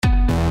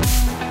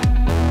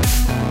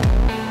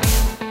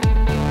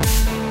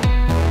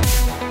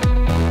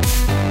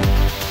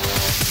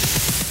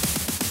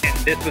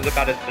this was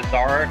about as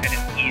bizarre and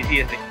as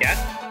easy as it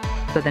gets.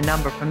 So the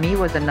number for me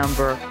was a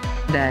number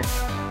that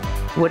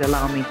would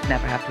allow me to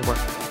never have to work.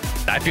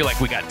 I feel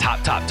like we got top.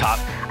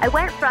 I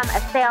went from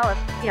a sale of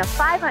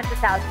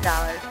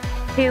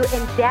 $500,000 to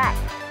in debt.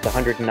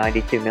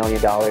 $192 million.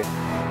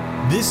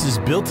 This is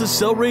Built to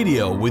Sell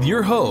Radio with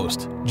your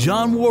host,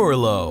 John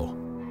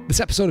Warrillow. This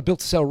episode of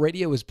Built to Sell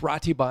Radio is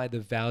brought to you by the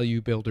Value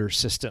Builder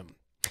System.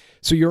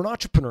 So you're an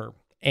entrepreneur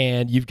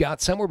and you've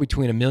got somewhere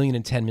between $1 million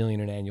and $10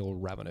 million in annual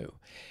revenue.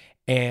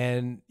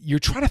 And you're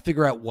trying to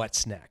figure out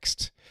what's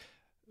next.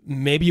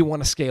 Maybe you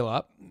want to scale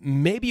up.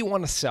 Maybe you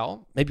want to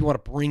sell. Maybe you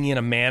want to bring in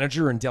a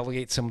manager and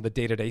delegate some of the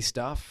day-to-day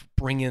stuff.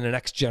 Bring in the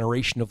next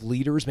generation of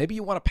leaders. Maybe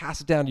you want to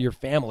pass it down to your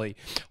family.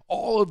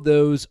 All of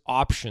those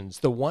options,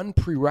 the one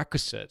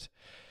prerequisite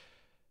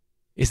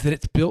is that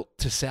it's built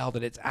to sell,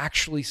 that it's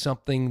actually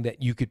something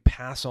that you could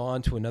pass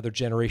on to another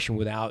generation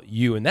without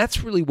you. And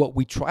that's really what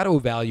we try to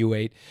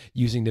evaluate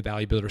using the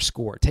Value Builder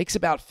score. It takes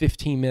about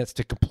 15 minutes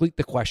to complete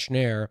the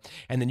questionnaire,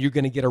 and then you're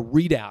going to get a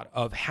readout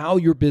of how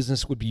your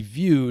business would be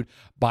viewed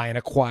by an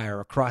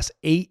acquirer across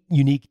 8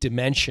 unique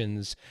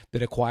dimensions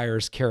that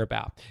acquirers care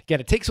about. Again,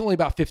 it takes only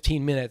about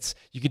 15 minutes.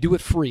 You can do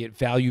it free at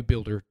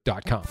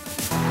valuebuilder.com.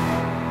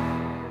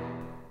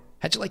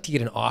 How'd you like to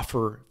get an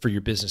offer for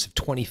your business of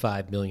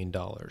 $25 million?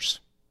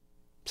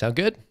 Sound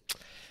good?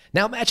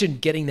 Now imagine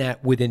getting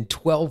that within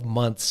 12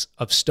 months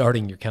of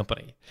starting your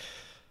company.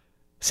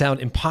 Sound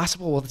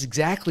impossible? Well, that's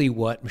exactly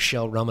what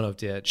Michelle Romanow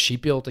did. She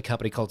built a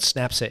company called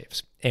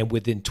SnapSaves. And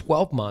within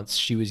 12 months,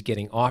 she was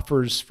getting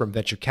offers from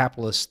venture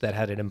capitalists that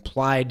had an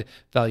implied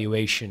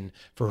valuation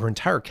for her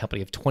entire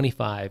company of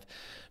 $25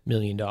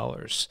 million.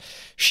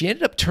 She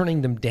ended up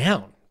turning them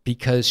down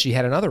because she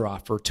had another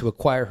offer to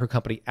acquire her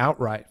company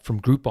outright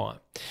from Groupon.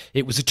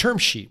 It was a term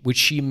sheet, which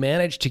she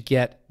managed to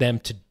get them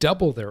to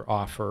double their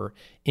offer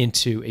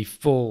into a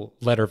full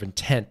letter of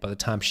intent by the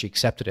time she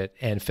accepted it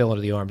and fell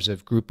into the arms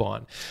of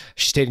Groupon.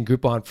 She stayed in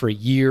Groupon for a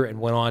year and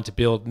went on to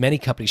build many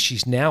companies.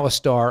 She's now a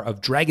star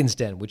of Dragon's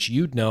Den, which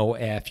you'd know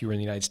if you were in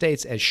the United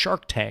States as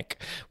Shark Tank,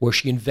 where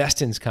she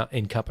invests in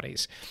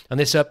companies. On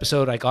this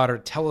episode, I got her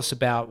to tell us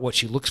about what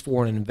she looks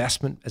for in an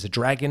investment as a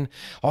dragon,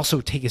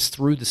 also take us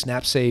through the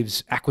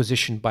SnapSaves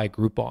acquisition by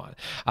Groupon.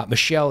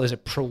 Michelle is a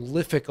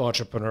prolific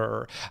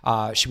entrepreneur.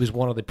 She was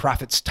one of the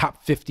Profit's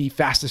top 50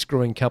 fastest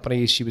growing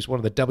companies. She was one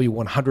of the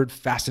W100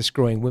 fastest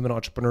growing women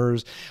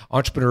entrepreneurs,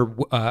 Entrepreneur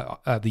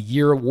of the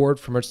Year Award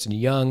from Ernst &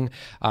 Young,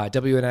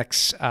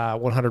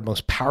 WNX 100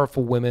 Most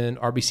Powerful Women,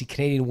 RBC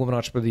Canadian Woman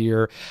Entrepreneur of the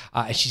Year.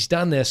 And she's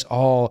done this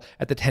all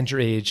at the tender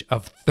age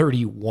of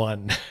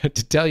 31. To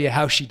tell you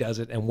how she does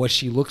it and what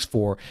she looks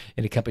for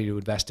in a company to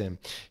invest in,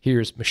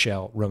 here's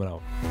Michelle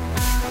Romanow.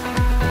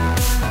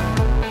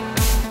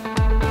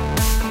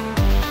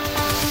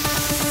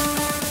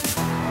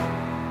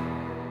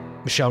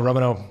 Michelle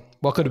Romanow,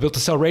 welcome to Built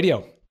to Sell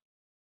Radio.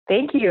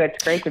 Thank you.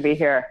 It's great to be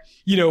here.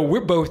 You know,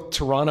 we're both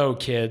Toronto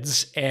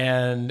kids,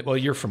 and well,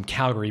 you're from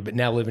Calgary, but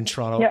now live in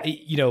Toronto. Yep.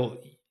 You know,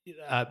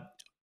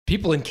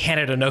 people in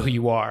Canada know who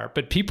you are,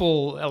 but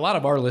a lot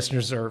of our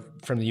listeners are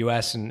from the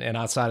U.S. and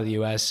outside of the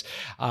U.S.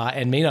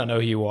 And may not know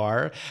who you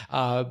are.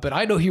 But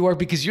I know who you are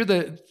because you're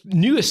the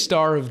newest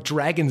star of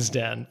Dragon's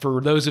Den.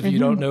 For those of you who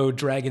don't know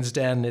Dragon's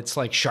Den, it's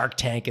like Shark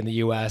Tank in the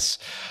U.S.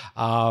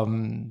 You're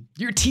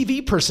a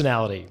TV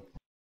personality.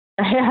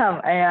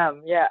 I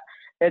am. Yeah.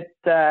 It's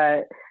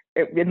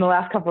in the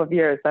last couple of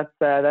years, that's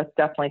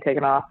definitely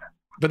taken off.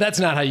 But that's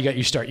not how you got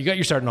your start. You got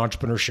your start in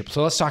entrepreneurship.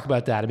 So let's talk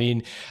about that. I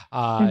mean,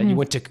 you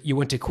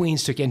went to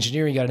Queens, took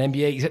engineering, got an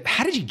MBA.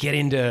 How did you get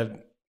into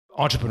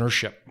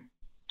entrepreneurship?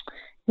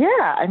 Yeah,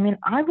 I mean,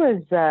 I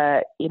was,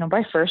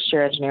 by first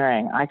year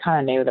engineering, I kind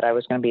of knew that I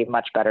was going to be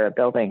much better at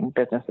building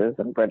businesses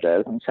and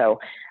bridges. And so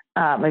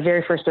my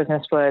very first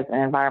business was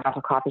an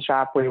environmental coffee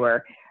shop. We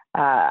were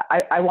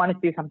I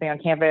wanted to do something on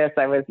campus.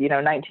 I was,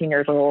 19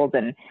 years old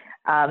and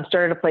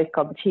started a place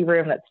called the Tea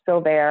Room that's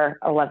still there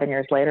 11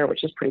 years later,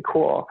 which is pretty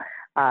cool.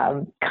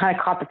 Kind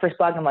of caught the first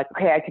bug. I'm like,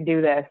 okay, I can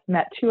do this.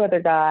 Met 2 other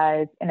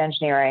guys in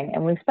engineering,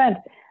 and we spent,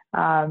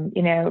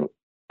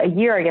 a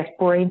year, I guess,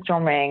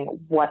 brainstorming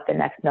what the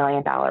next $1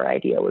 million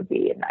idea would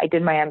be. And I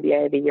did my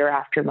MBA the year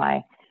after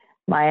my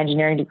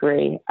engineering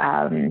degree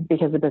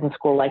because the business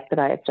school liked that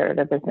I had started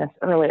a business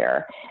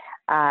earlier.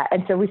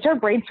 And so we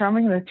started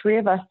brainstorming, and the 3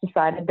 of us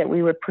decided that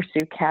we would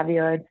pursue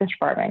caviar and fish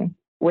farming,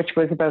 which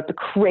was about the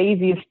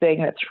craziest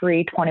thing that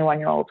 3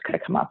 21-year-olds could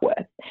have come up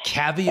with.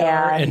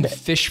 Caviar and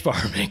fish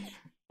farming.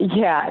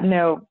 Yeah,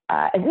 no.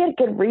 And we had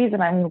good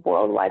reason. I mean,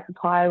 worldwide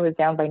supply was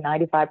down by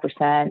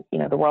 95%.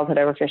 The world had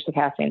overfished the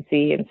Caspian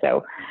Sea. And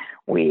so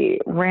we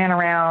ran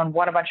around,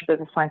 won a bunch of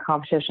business plan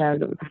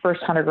competitions. It was the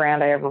first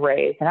 $100,000 I ever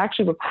raised. And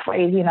actually were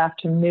crazy enough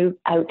to move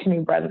out to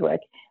New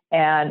Brunswick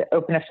and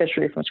open a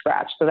fishery from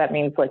scratch. So that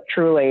means like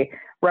truly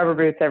rubber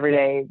boots every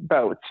day,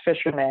 boats,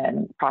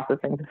 fishermen,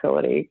 processing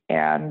facility,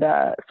 and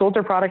sold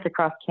their product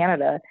across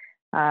Canada.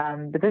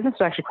 The business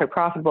was actually quite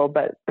profitable,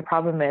 but the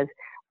problem is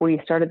we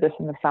started this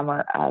in the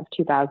summer of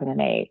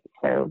 2008.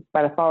 So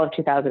by the fall of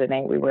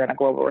 2008, we were in a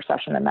global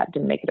recession, and that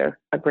didn't make it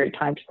a great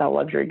time to sell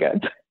luxury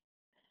goods.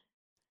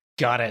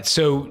 Got it.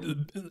 So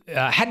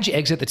how did you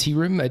exit the tea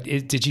room?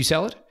 Did you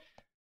sell it?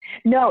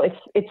 No,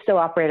 it's still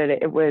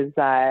operated. It was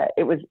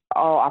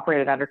all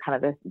operated under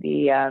kind of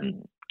the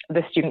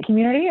student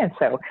community, and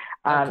so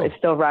Cool. it's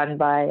still run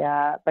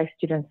by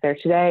students there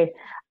today.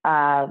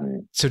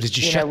 So did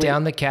you shut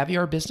down the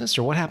caviar business,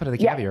 or what happened to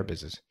the caviar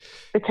business?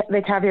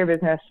 The caviar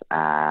business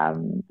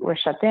was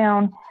shut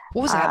down.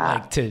 What was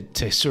that like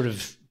to sort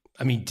of?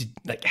 I mean,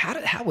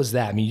 how was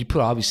that? I mean, you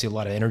put obviously a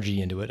lot of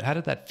energy into it. How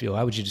did that feel?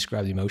 How would you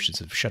describe the emotions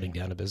of shutting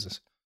down a business?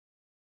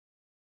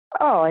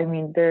 Oh, I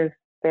mean, there's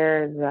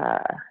nothing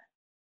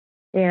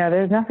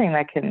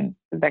that can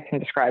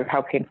describe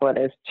how painful it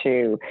is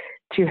to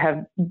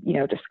have,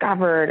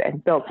 discovered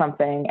and built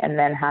something and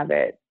then have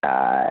it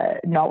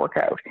not work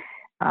out.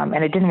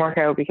 And it didn't work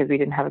out because we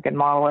didn't have a good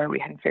model or we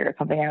hadn't figured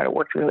something out. It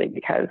worked really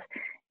because,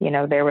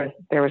 there was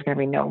going to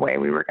be no way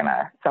we were going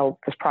to sell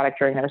this product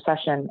during the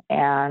recession,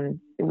 and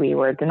we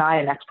were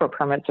denied an export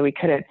permit, so we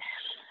couldn't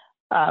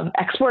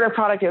export our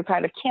product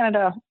outside of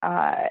Canada.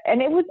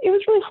 And it was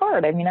really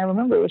hard. I mean, I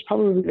remember it was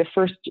probably the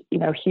first,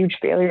 huge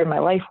failure in my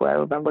life, where I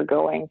remember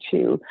going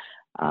to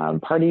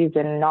parties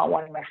and not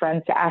wanting my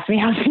friends to ask me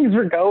how things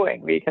were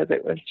going, because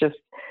it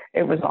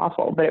was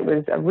awful, but it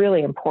was a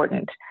really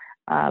important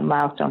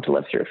milestone to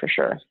live through for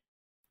sure.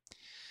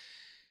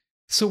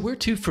 So where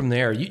to from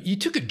there? You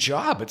took a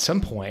job at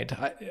some point.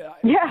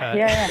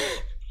 Yeah.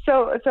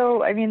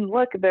 So I mean,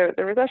 look, the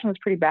recession was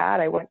pretty bad.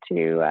 I went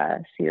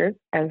to Sears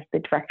as the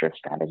director of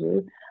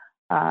strategy.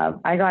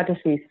 I got to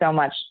see so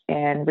much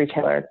in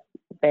retailer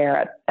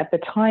there. At the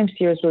time,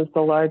 Sears was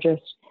the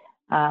largest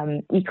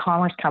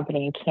e-commerce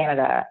company in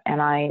Canada, and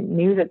I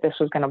knew that this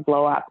was going to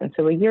blow up. And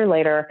so a year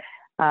later,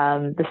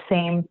 the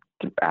same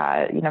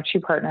two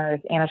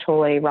partners,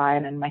 Anatoly,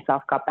 Ryan, and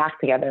myself, got back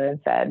together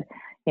and said,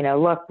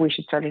 look, we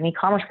should start an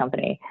e-commerce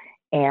company,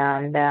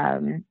 and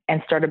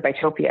started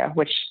Buytopia,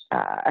 which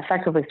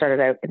effectively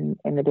started out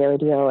in the Daily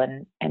Deal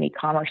and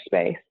e-commerce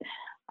space.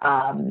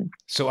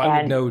 So I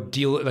would know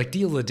deal of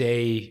the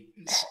day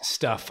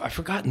stuff. I've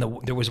forgotten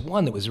there was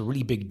one that was a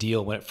really big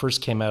deal when it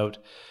first came out.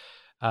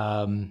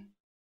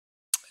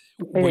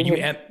 Were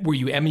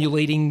you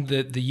emulating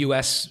the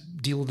US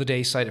deal of the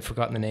day site? I've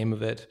forgotten the name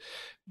of it.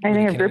 I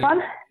think of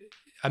Groupon.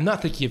 I'm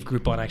not thinking of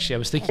Groupon, actually. I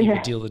was thinking of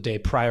the deal of the day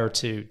prior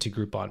to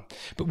Groupon.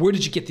 But where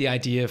did you get the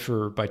idea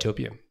for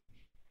Buytopia?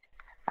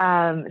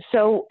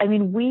 So, I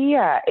mean,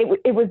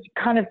 it was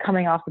kind of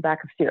coming off the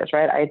back of Sears,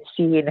 right? I had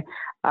seen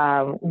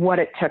what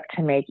it took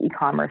to make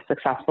e-commerce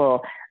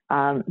successful,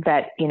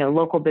 that,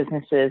 local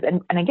businesses,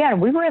 and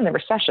again, we were in the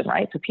recession,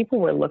 right? So people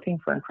were looking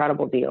for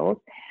incredible deals.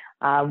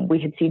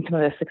 We had seen some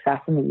of the success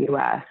in the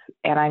US,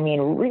 and I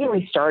mean,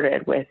 really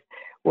started with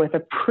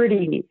a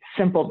pretty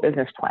simple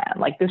business plan.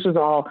 Like, this was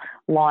all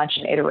launch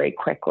and iterate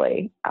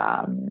quickly.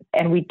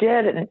 And we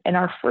did, in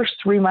our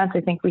first 3 months,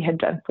 I think we had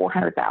done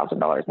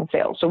 $400,000 in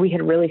sales. So we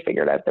had really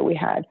figured out that we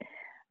had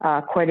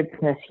quite a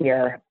business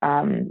here.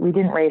 We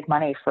didn't raise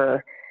money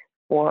for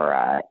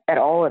at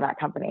all in that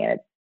company.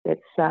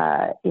 It's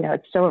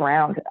still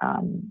around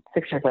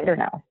 6 years later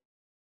now.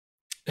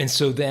 And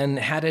so then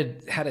how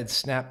did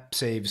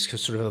SnapSaves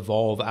sort of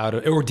evolve out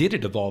of, or did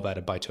it evolve out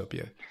of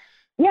Buytopia?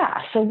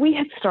 Yeah, so we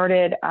had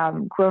started,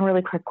 grown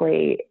really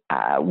quickly.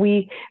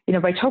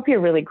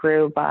 Buytopia really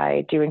grew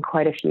by doing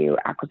quite a few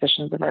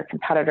acquisitions of our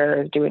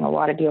competitors, doing a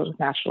lot of deals with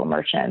national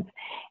merchants.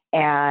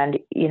 And,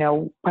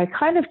 by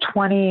kind of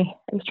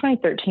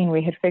 2013,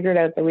 we had figured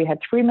out that we had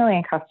 3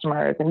 million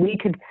customers, and we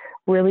could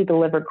really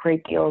deliver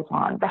great deals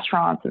on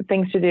restaurants and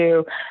things to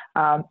do,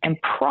 and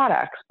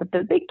products. But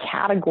the big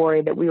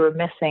category that we were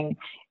missing,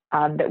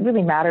 that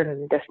really mattered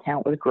in the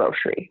discount, was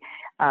grocery.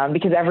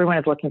 Because everyone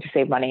is looking to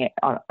save money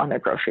on their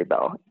grocery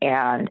bill.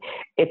 And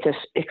it's an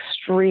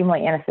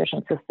extremely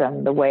inefficient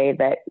system, the way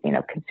that,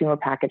 consumer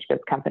packaged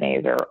goods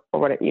companies or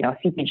what,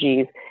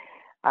 CPGs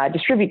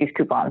distribute these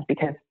coupons,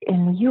 because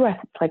in the US,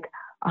 it's like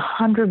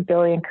 100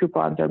 billion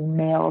coupons are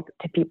mailed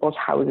to people's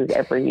houses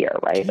every year,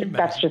 right?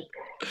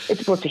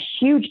 It's a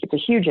huge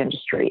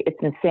industry.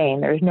 It's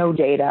insane. There's no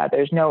data.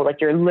 There's no,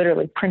 you're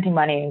literally printing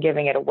money and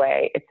giving it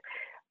away. It's,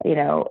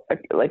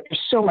 there's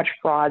so much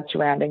fraud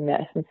surrounding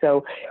this. And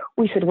so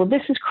we said, well,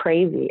 this is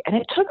crazy. And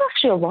it took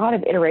actually a lot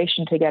of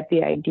iteration to get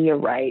the idea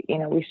right.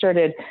 We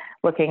started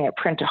looking at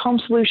print to home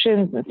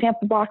solutions and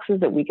sample boxes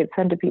that we could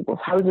send to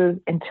people's houses,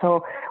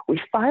 until we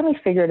finally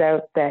figured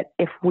out that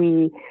if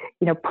we,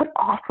 put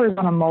offers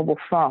on a mobile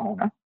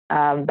phone,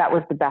 that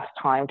was the best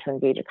time to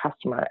engage a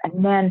customer.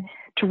 And then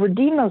to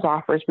redeem those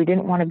offers, we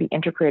didn't want to be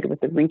integrated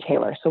with the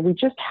retailer. So we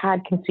just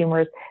had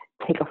consumers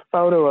take a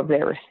photo of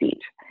their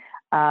receipt.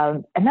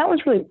 And that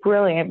was really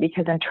brilliant,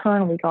 because in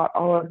turn, we got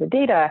all of the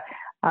data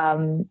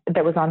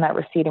that was on that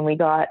receipt, and we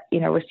got,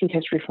 receipt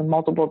history from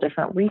multiple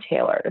different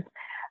retailers.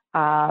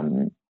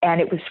 And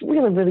it was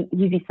really, really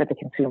easy for the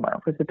consumer,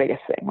 was the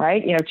biggest thing,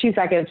 right? 2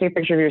 seconds, take a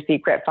picture of your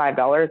receipt, credit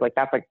 $5.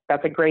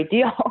 That's a great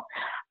deal.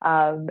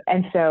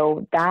 And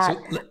so that,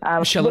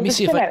 Michelle, let me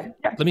see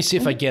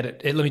if I get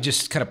it. Let me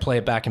just kind of play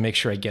it back and make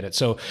sure I get it.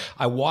 So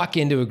I walk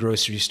into a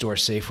grocery store,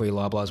 Safeway,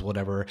 Loblaws,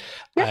 whatever.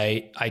 Yeah.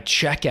 I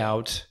check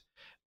out.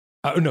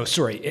 Oh, no,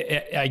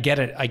 sorry. I get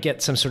it. I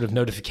get some sort of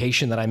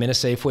notification that I'm in a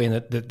Safeway and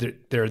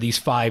that there are these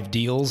 5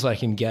 deals I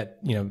can get,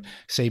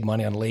 save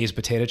money on Lay's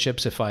potato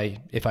chips if I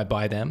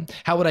buy them.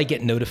 How would I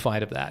get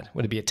notified of that?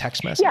 Would it be a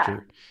text message? Yeah.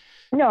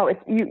 No,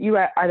 it's you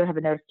either have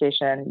a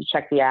notification, you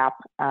check the app,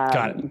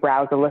 you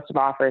browse a list of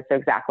offers. So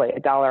exactly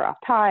 $1 off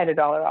Tide, $1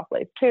 off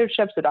Lay's potato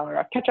chips, $1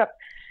 off ketchup.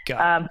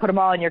 Put them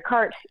all in your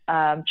cart,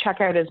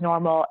 check out as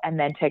normal, and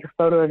then take a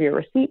photo of your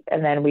receipt,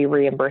 and then we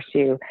reimburse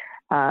you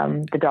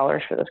the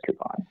dollars for those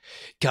coupons.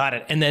 Got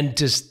it. And then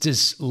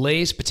does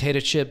Lay's potato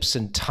chips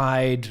and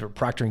Tide or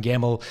Procter &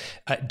 Gamble,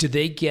 do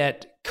they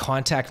get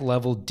contact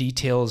level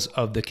details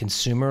of the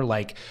consumer,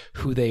 like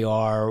who they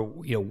are,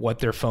 what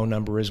their phone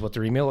number is, what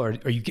their email, or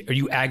are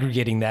you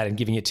aggregating that and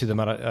giving it to them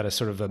at a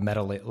sort of a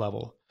meta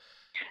level?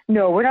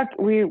 No, we're not.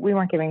 We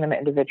weren't giving them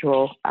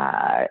individual,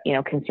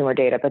 consumer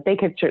data, but they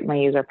could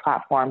certainly use our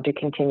platform to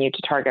continue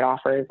to target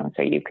offers. And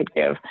so you could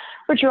give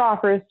richer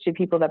offers to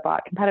people that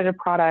bought competitive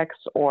products,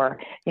 or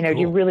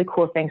do really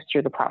cool things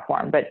through the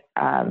platform. But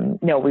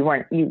no, we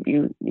weren't.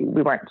 We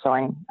weren't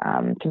selling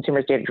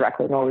consumers' data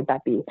directly, nor would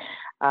that be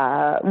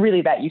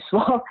really that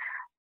useful.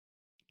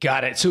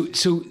 Got it.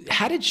 So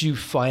how did you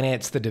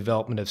finance the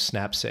development of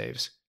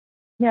SnapSaves?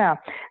 Yeah,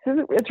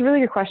 it's a really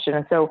good question.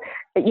 And so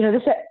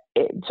this.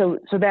 So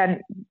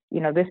then,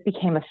 this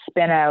became a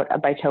spin out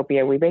of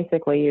Bytopia. We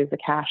basically used the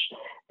cash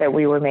that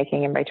we were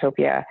making in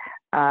Bytopia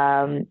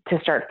to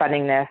start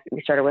funding this.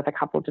 We started with a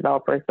couple of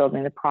developers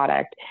building the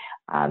product,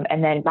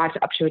 and then got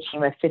up to a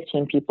team of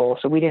 15 people.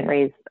 So we didn't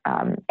raise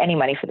any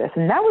money for this.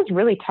 And that was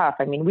really tough.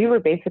 I mean, we were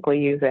basically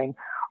using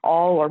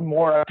all or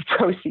more of the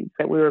proceeds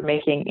that we were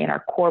making in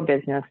our core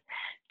business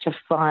to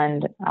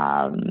fund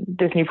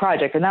this new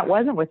project. And that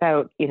wasn't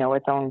without,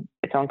 its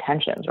own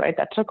tensions, right?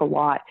 That took a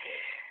lot.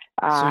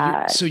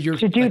 So you're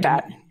to do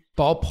that.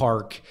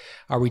 Ballpark,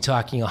 are we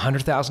talking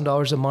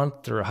 $100,000 a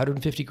month or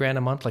 $150,000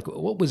 a month? Like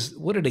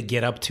what did it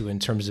get up to in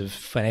terms of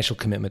financial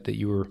commitment that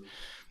you were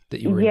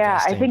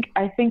investing?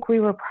 I think we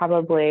were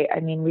probably,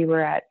 we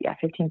were at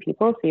 15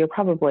 people. So you're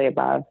probably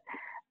above,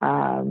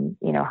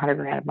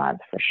 $100,000 a month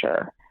for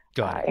sure.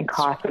 In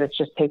cost that it's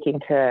just taking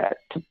to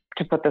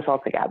put this all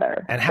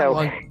together. And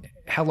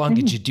how long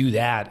did you do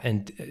that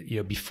and,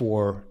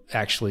 before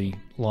actually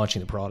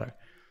launching the product?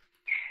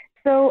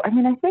 So, I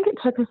think it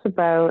took us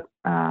about,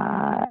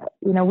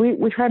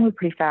 we try and move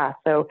pretty fast.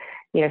 So,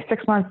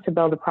 6 months to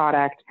build a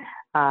product.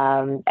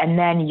 And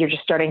then you're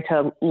just starting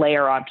to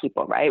layer on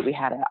people, right? We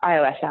had an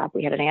iOS app,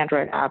 we had an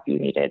Android app. You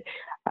needed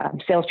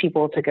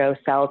salespeople to go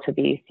sell to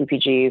these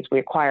CPGs. We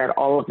acquired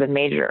all of the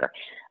major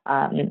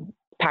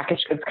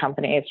packaged goods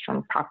companies,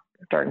 from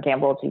Procter &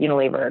 Gamble to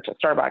Unilever to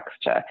Starbucks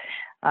to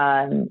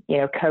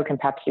Coke and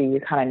Pepsi,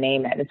 you kind of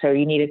name it. And so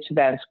you needed to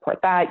then support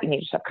that. You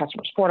needed to have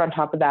customer support on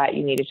top of that.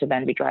 You needed to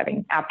then be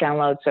driving app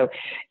downloads. So,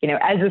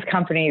 as this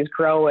company is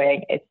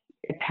growing, its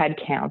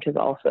headcount is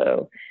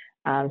also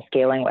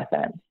scaling with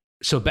it.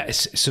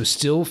 So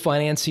still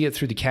financing it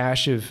through the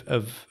cash of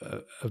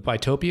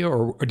Bytopia,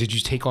 or did you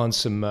take on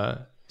some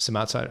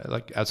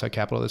outside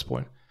capital at this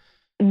point?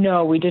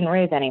 No, we didn't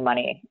raise any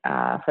money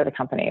for the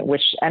company,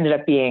 which ended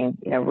up being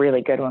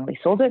really good when we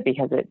sold it,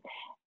 because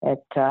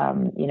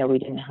we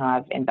didn't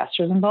have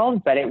investors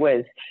involved, but it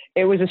was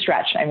a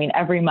stretch.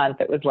 Every month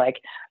it was like,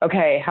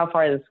 okay, how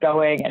far is this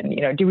going?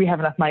 And, do we have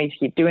enough money to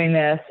keep doing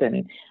this?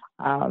 And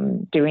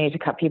do we need to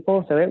cut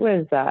people? So it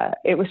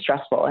was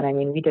stressful.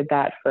 And we did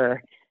that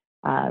for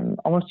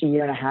almost a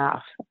year and a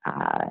half.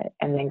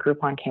 And then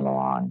Groupon came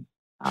along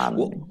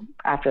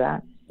after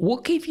that.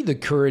 What gave you the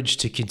courage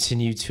to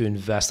continue to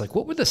invest? Like,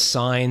 what were the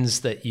signs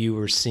that you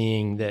were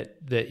seeing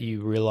that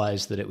you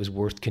realized that it was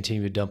worth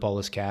continuing to dump all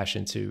this cash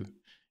into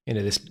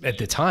this, at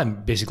the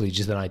time, basically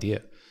just an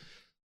idea?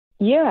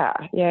 Yeah.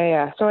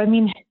 So, I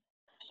guess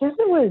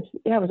it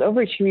was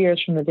over 2 years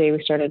from the day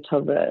we started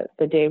till the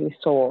day we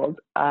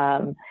sold.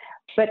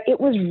 But it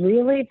was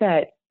really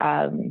that,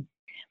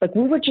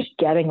 we were just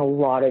getting a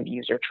lot of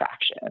user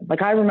traction.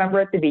 Like, I remember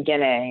at the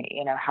beginning,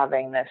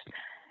 having this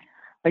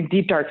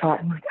deep dark thought,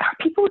 are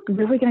people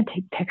really going to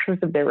take pictures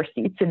of their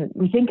receipts? And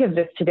we think of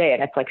this today,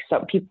 and it's like,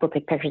 some people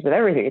take pictures of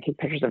everything. They take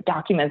pictures of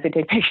documents. They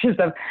take pictures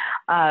of,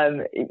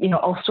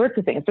 all sorts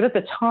of things. But at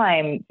the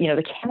time,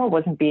 the camera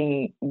wasn't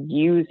being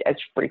used as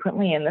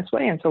frequently in this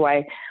way. And so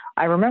I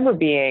remember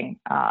being,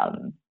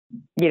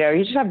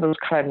 you just have those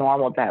kind of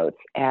normal doubts.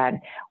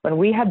 And when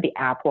we had the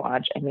app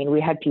launch,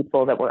 we had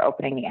people that were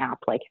opening the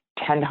app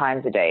 10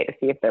 times a day to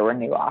see if there were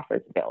new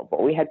offers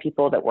available. We had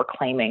people that were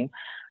claiming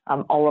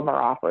all of our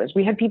offers.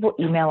 We had people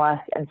email us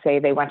and say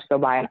they went to go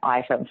buy an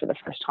iPhone for the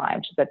first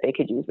time so that they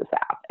could use this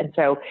app. And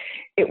so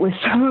it was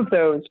some of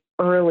those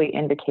early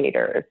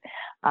indicators,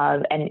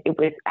 and it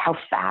was how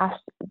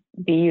fast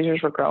the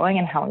users were growing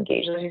and how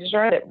engaged those users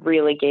are that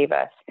really gave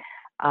us,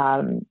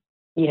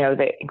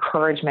 the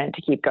encouragement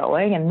to keep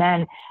going. And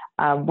then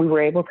we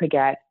were able to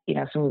get,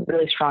 some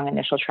really strong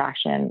initial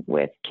traction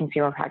with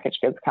consumer packaged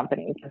goods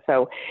companies.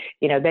 So,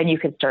 then you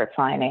could start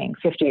signing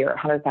 $50,000 or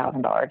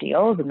 $100,000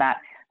 deals, and that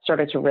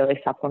started to really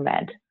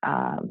supplement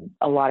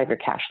a lot of your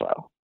cash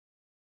flow.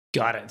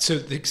 Got it. So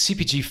the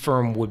CPG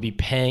firm would be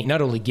paying,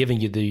 not only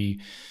giving you the,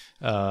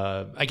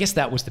 I guess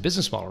that was the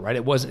business model, right?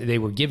 It wasn't, they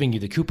were giving you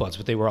the coupons,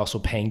 but they were also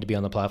paying to be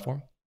on the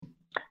platform?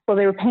 Well,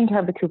 they were paying to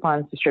have the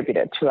coupons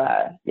distributed to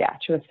a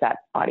set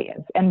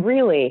audience. And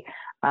really,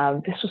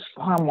 this was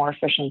far more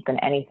efficient than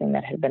anything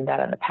that had been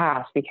done in the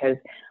past, because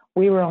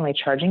we were only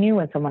charging you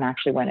when someone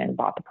actually went and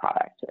bought the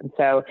product. And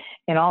so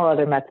in all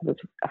other methods of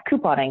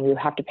couponing, you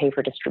have to pay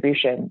for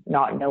distribution,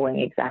 not knowing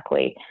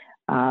exactly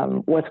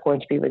what's going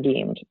to be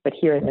redeemed. But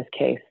here in this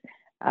case,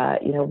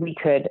 we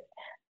could,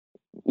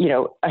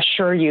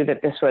 assure you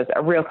that this was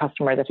a real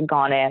customer that had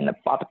gone in, that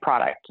bought the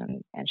product,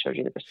 and showed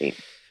you the receipt.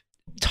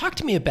 Talk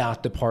to me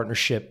about the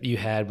partnership you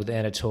had with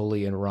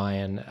Anatoly and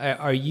Ryan.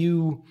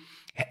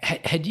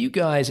 Had you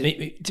guys,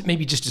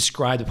 maybe just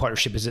describe the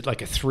partnership? Is it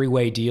like a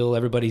three-way deal?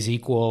 Everybody's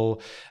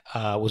equal?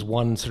 Was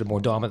one sort of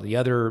more dominant than the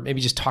other? Maybe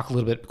just talk a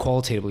little bit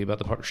qualitatively about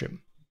the partnership.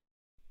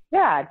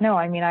 Yeah, no,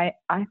 I mean, I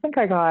think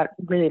I got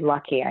really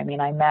lucky. I mean,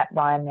 I met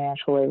Ryan and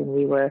Anatoly when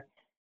we were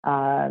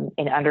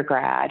in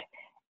undergrad,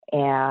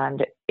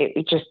 and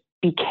it just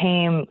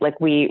became like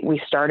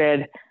we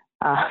started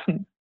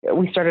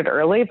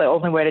early. The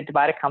only way to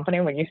divide a company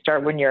when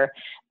you're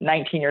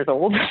 19 years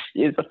old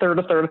is a third.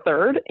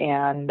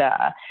 And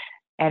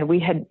we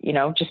had,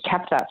 just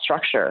kept that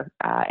structure.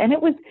 And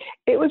it was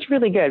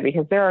really good,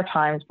 because there are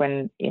times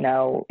when,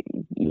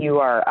 you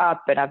are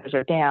up and others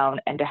are down,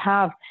 and to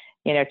have,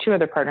 two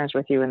other partners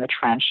with you in the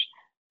trench,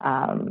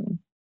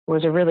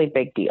 was a really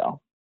big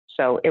deal.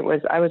 So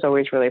I was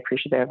always really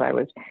appreciative. I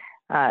was,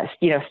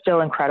 still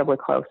incredibly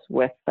close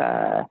with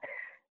Anatoly,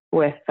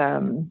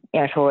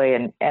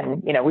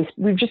 and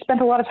we've just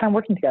spent a lot of time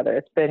working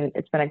together.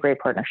 It's been a great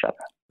partnership.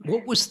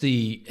 What was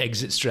the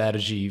exit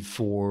strategy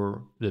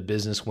for the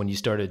business when you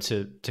started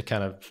to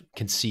kind of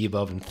conceive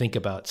of and think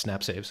about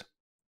SnapSaves?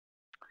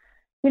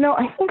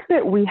 I think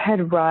that we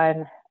had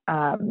run.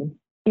 I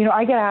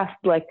get asked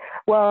like,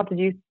 well, did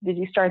you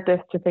start this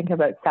to think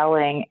about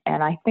selling?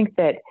 And I think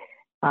that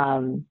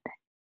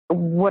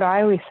what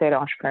I always say to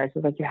entrepreneurs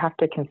is, like, you have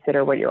to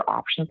consider what your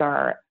options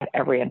are at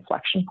every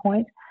inflection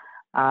point.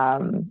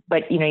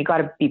 But you got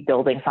to be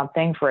building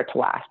something for it to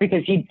last,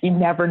 because you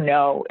never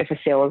know if a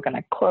sale is going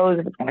to close,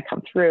 if it's going to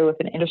come through, if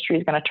an industry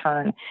is going to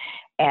turn.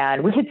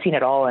 And we had seen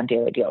it all in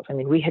Daily Deals. I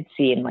mean, we had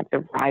seen like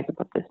the rise of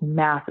this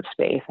massive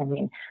space. I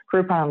mean,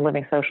 Groupon and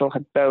Living Social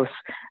had both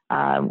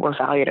were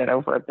valued at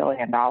over $1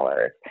 billion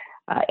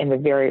in the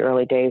very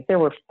early days. There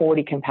were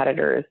 40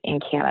 competitors in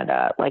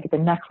Canada. Like, the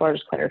next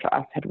largest player to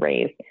us had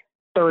raised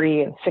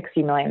 $30 and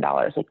 $60 million.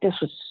 Like, this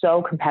was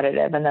so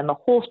competitive. And then the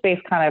whole space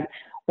kind of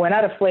went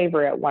out of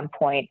flavor at one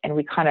point, and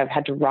we kind of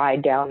had to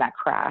ride down that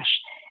crash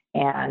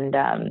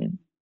and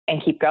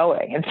keep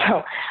going. And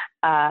so,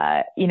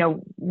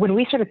 when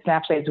we started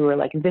SnapSaves, we were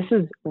like, this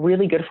is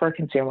really good for our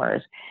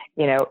consumers.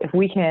 If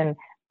we can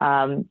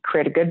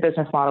create a good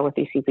business model with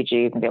these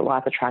CPGs and get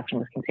lots of traction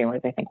with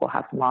consumers, I think we'll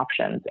have some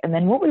options. And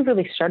then what we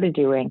really started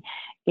doing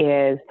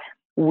is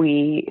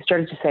we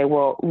started to say,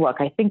 well, look,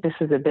 I think this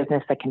is a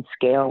business that can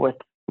scale with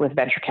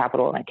venture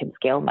capital, and it can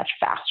scale much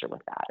faster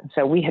with that. And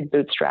so we had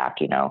bootstrapped,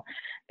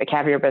 the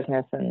Caviar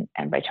business and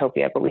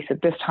Bytopia, but we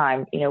said this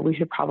time, we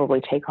should probably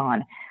take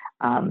on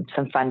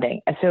some funding.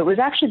 And so it was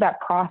actually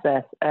that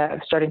process of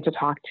starting to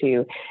talk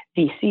to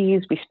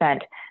VCs. We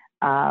spent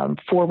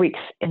 4 weeks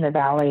in the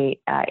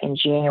Valley in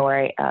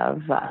January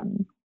of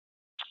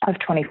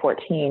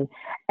 2014.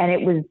 And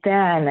it was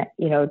then,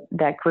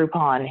 that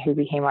Groupon, who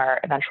became our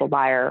eventual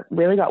buyer,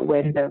 really got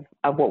wind of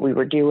what we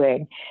were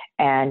doing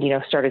and,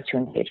 started to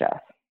engage us.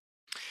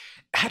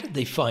 How did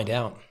they find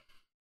out?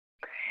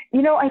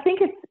 I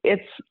think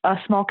it's a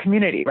small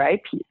community,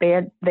 right? They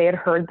had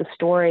heard the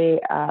story.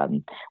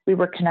 We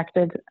were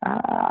connected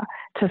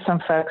to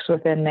some folks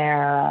within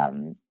their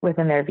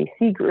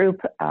VC group,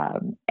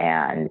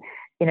 and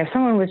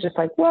someone was just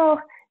like,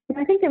 well,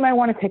 I think they might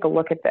want to take a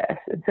look at this,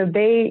 and so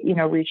they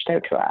reached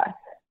out to us.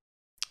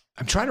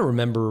 I'm trying to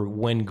remember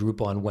when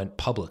Groupon went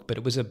public,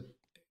 but was it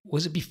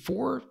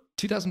before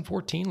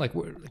 2014? Like,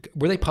 were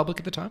they public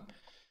at the time?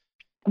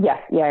 Yes,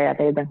 yeah.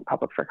 They had been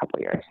public for a couple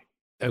of years.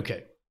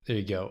 Okay. There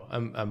you go.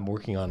 I'm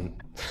working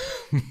on,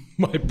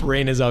 my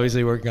brain is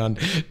obviously working on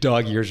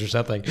dog years or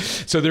something.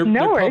 So they're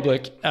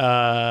public.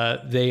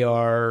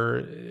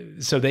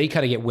 So they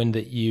kind of get wind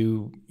that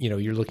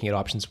you're looking at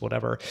options,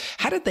 whatever.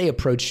 How did they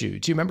approach you?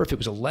 Do you remember if it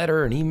was a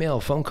letter, an email,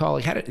 a phone call?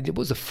 Like, what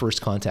was the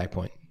first contact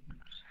point?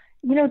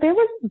 There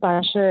was a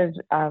bunch of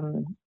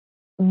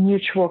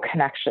mutual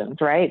connections,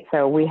 right?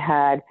 So we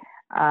had,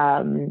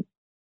 one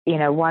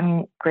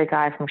great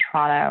guy from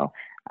Toronto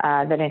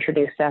that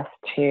introduced us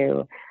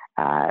to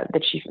the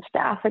chief of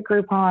staff at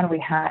Groupon. We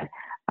had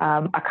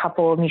a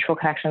couple of mutual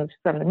connections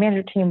from the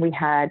management team. We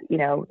had,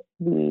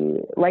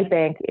 the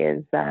Lightbank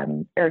is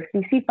Eric's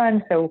VC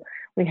fund, so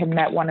we had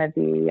met one of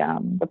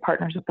the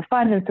partners of the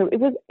fund, and so it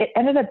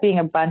ended up being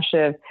a bunch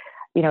of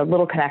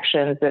little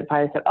connections that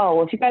finally said, oh,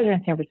 well, if you guys are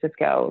in San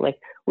Francisco, like,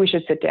 we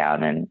should sit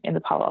down in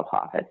the Palo Alto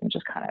office and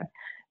just kind of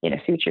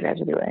see what you guys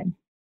are doing.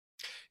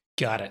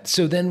 Got it.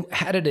 So then,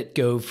 how did it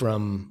go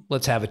from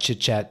let's have a chit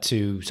chat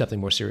to something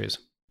more serious?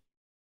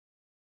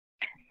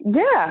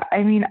 Yeah,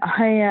 I mean,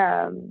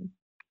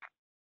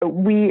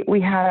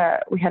 we had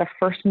a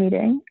first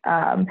meeting,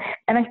 and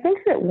I think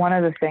that one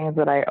of the things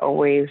that I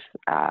always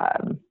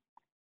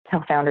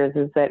tell founders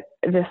is that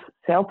this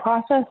sale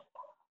process,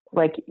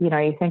 like, you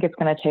think it's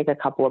going to take a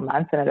couple of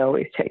months, and it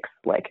always takes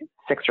like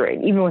 6 or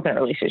 8, even with an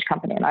early stage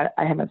company. And I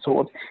haven't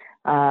sold,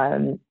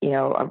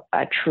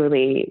 a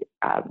truly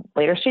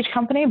later stage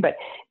company, but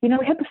we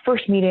had the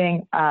first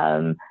meeting,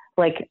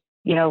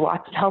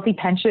 lots of healthy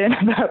tension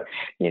about,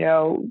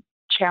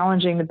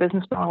 challenging the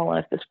business model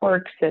and if this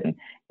works, and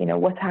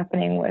what's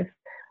happening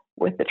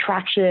with the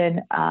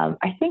traction.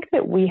 I think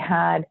that we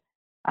had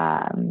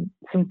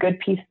some good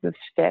pieces of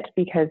fit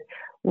because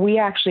we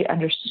actually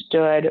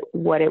understood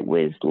what it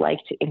was like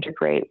to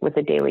integrate with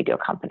a daily deal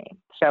company.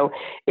 So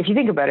if you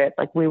think about it,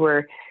 like we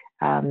were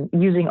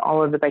using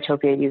all of the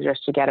Bytopia users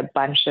to get a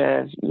bunch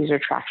of user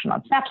traction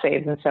on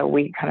SnapSaves. And so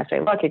we kind of say,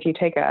 look, if you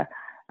take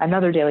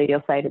another daily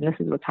deal site and this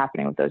is what's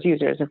happening with those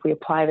users, if we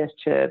apply this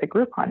to the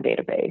Groupon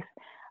database,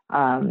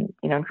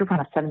 Groupon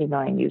has 70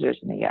 million users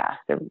in the US.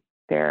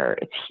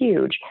 It's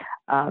huge.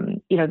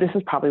 This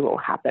is probably what will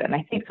happen. And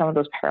I think some of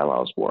those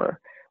parallels were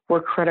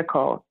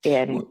critical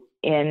in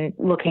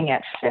looking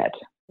at fit.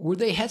 Were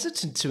they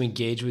hesitant to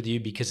engage with you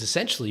because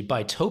essentially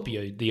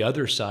Bytopia, the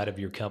other side of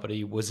your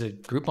company, was a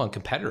Groupon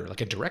competitor,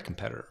 like a direct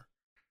competitor?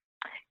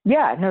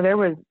 Yeah, no, there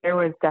was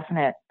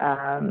definite,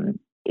 and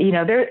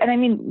I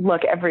mean,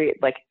 look,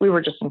 we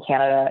were just in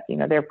Canada,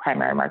 their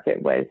primary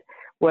market was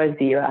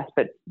the US,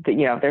 but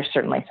there's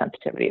certainly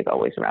sensitivities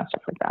always around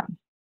stuff like that.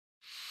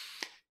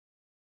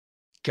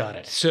 Got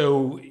it.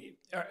 So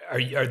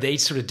are they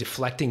sort of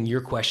deflecting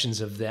your questions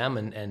of them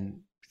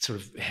and sort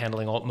of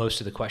handling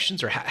most of the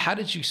questions, or how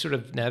did you sort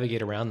of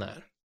navigate around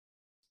that?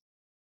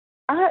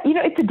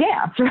 It's a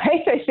dance,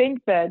 right? I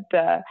think that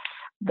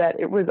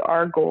it was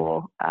our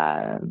goal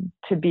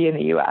to be in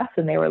the U.S.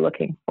 and they were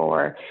looking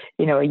for,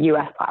 a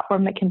U.S.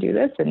 platform that can do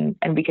this, and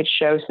we could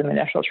show some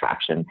initial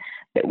traction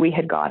that we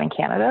had got in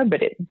Canada.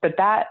 But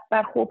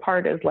that whole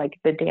part is like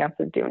the dance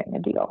of doing the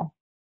deal.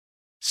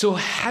 So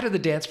how did the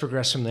dance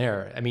progress from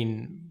there? I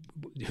mean,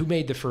 who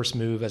made the first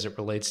move as it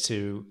relates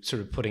to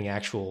sort of putting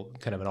actual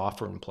kind of an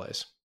offer in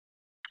place?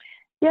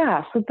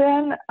 Yeah. So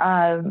then,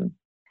 I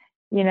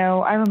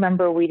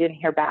remember we didn't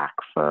hear back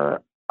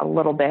for a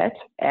little bit,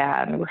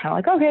 and we're kind of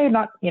like, okay,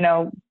 not,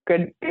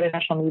 good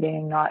initial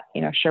meeting, not,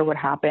 sure what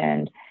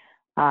happened.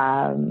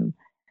 And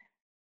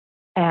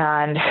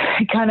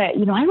kind of,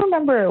 I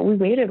remember we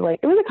waited it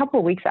was a couple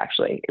of weeks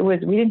actually. We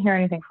didn't hear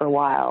anything for a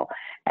while.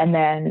 And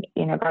then,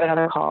 got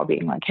another call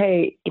being like,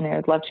 hey,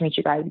 I'd love to meet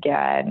you guys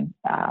again.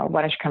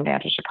 Why don't you come down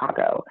to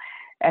Chicago?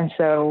 And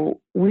so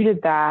we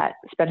did that,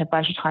 spent a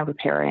bunch of time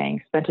preparing,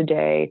 spent a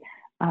day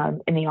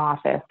in the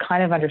office,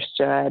 kind of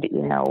understood,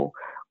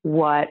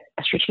 what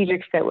a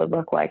strategic fit would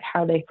look like,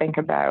 how they think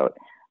about,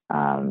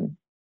 M&A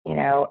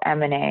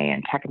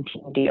and tech and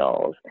team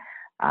deals.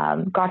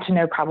 Got to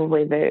know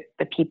probably the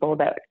people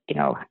that,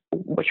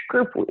 which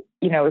group,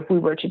 if we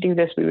were to do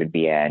this, we would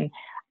be in.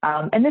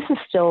 And this is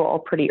still all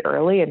pretty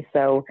early. And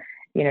so,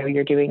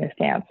 you're doing this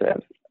dance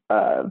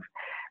of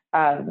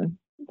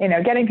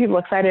getting people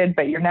excited,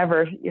 but you're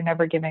never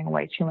giving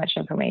away too much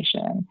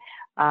information.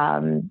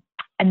 And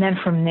then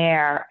from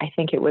there, I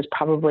think it was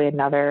probably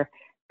another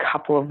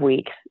couple of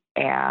weeks,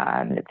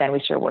 and then we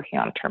started working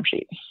on a term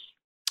sheet.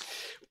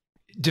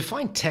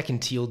 Define tech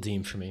and teal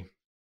team for me.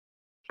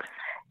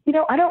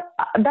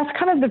 That's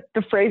kind of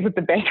the phrase that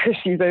the bankers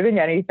use. I think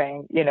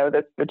anything,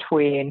 that's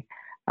between,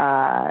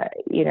 a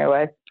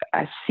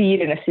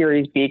seed and a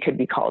Series B could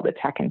be called a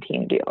tech and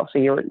team deal. So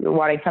you're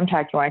wanting some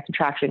tech, you're wanting some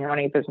traction, you're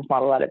wanting a business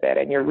model out of it,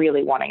 and you're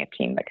really wanting a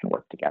team that can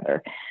work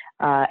together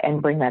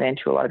and bring that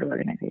into a larger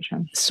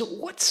organization. So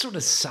what sort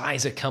of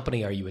size of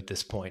company are you at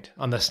this point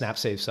on the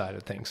SnapSave side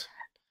of things?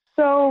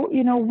 So,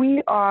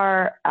 we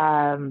are,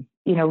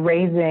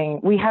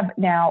 we have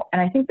now,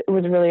 and I think it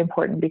was really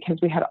important because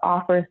we had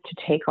offers to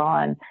take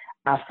on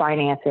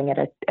financing at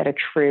a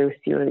true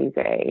Series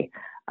A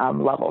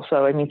level.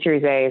 So,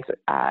 Series A is,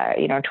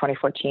 in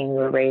 2014, we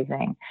were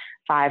raising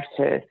 $5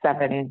 to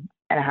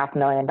 $7.5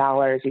 million.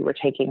 You were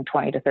taking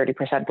 20 to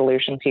 30%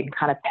 dilution. So you can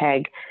kind of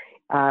peg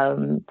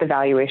the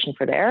valuation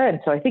for there. And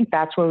so I think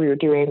that's what we were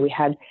doing. We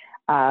had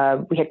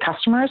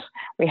customers.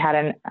 We had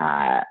an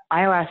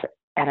iOS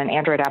and an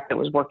Android app that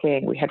was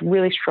working. We had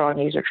really strong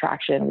user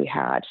traction. We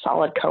had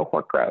solid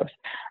cohort growth.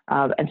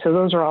 And so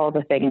those are all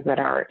the things that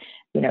are,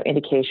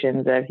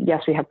 indications of,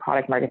 yes, we have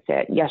product market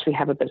fit. Yes, we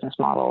have a business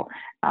model.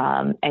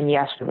 And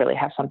yes, we really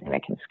have something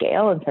that can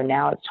scale. And so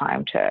now it's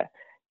time to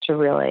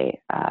really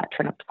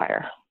turn up the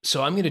fire.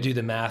 So I'm going to do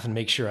the math and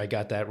make sure I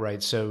got that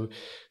right. So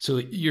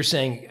you're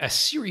saying a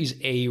Series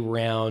A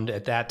round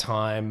at that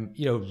time,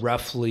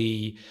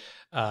 roughly,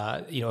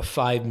 a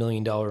 $5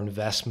 million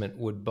investment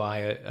would buy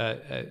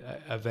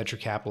a venture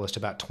capitalist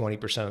about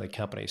 20% of the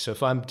company. So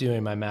if I'm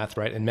doing my math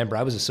right, and remember,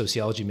 I was a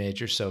sociology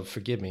major, so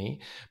forgive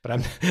me,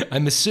 but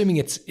I'm assuming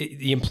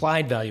the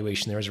implied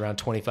valuation there is around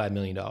 $25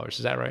 million. Is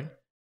that right?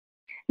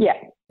 Yeah,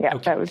 okay.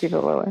 That would be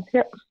the lowest.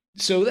 Yep.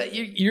 So that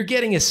you're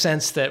getting a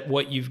sense that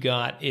what you've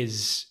got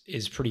is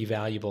pretty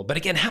valuable. But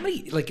again, how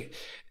many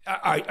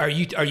are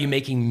you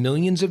making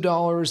millions of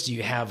dollars? Do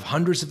you have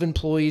hundreds of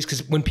employees?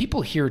 Because when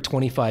people hear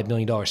 $25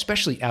 million,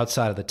 especially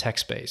outside of the tech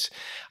space,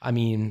 I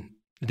mean,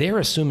 they're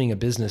assuming a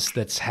business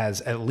that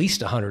has at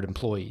least 100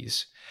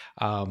 employees.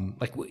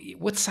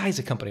 What size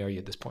of company are you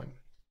at this point?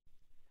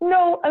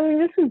 No, I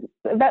mean,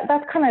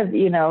 that's kind of,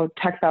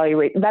 tech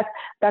valuation.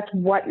 That's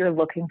what you're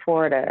looking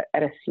for at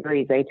a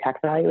Series A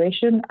tech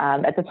valuation.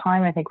 At the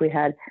time, I think we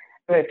had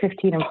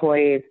 15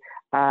 employees,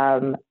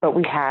 but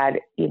we had,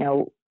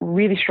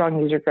 really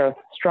strong user growth,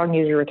 strong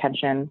user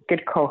retention,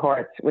 good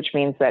cohorts, which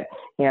means that,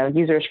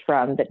 users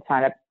that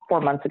signed up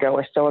 4 months ago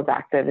are still as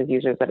active as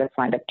users that had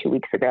signed up 2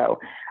 weeks ago.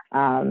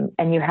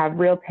 And you have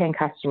real paying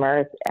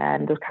customers,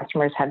 and those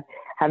customers have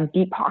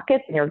deep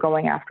pockets, and you're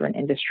going after an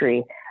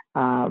industry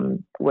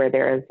where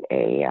there's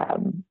a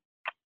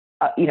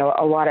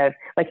lot of,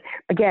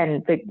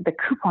 again, the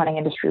couponing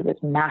industry was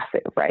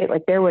massive, right?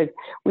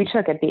 We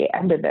took at the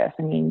end of this,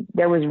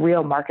 there was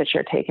real market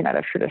share taken out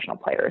of traditional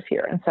players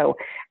here. And so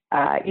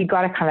you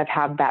got to kind of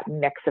have that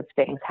mix of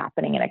things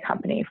happening in a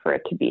company for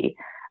it to be,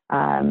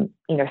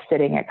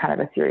 sitting at kind of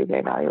a Series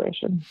A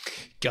valuation.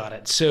 Got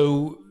it.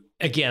 So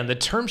again, the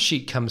term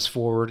sheet comes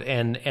forward,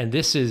 and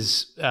this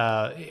is,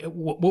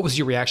 what was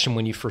your reaction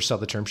when you first saw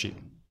the term sheet?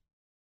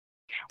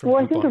 Well,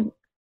 I think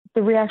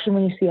the reaction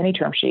when you see any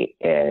term sheet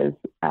is,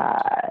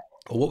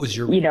 what was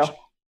your reaction?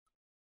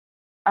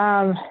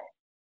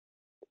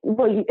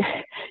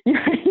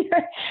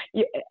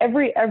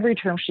 Every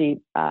term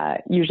sheet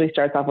usually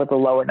starts off with a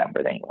lower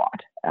number than you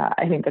want.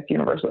 I think that's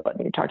universal when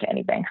you talk to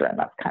any banker, and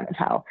that's kind of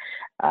how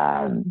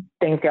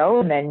things go.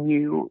 And then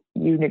you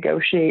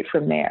negotiate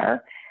from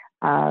there,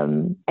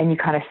 and you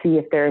kind of see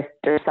if there's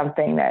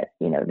something that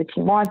the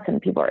team wants and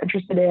people are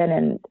interested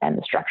in, and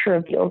the structure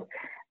of deals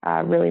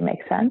really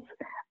makes sense.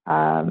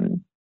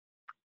 And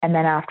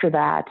then after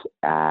that,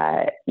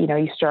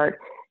 you start,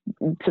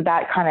 so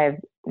that kind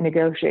of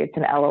negotiates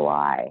an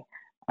LOI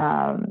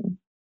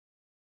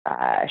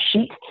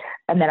sheet.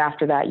 And then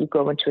after that, you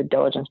go into a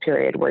diligence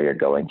period where you're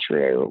going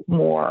through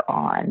more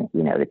on,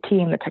 the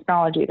team, the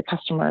technology, the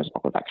customers,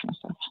 all of that kind of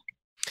stuff.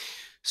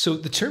 So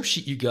the term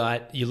sheet you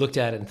looked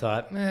at it and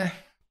thought,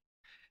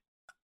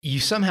 you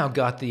somehow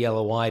got the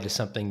LOI to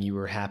something you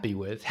were happy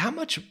with. How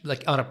much,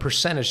 on a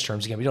percentage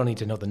terms, again, we don't need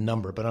to know the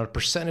number, but on a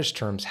percentage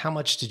terms, how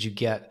much did you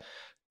get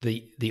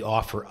the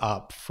offer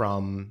up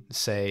from,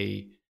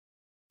 say,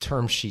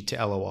 term sheet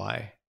to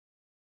LOI?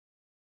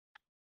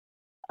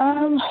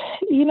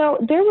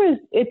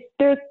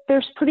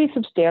 There's pretty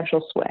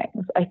substantial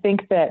swings. I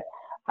think that,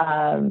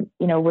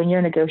 when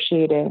you're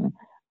negotiating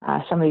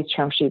some of these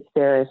term sheets,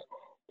 there's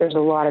a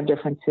lot of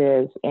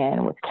differences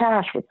in what's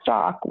cash, what's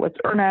stock, what's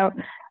earnout,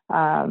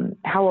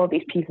 how all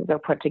these pieces are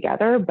put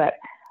together. But,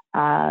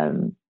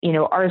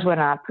 ours went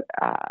up,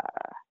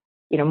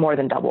 more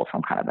than double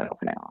from kind of an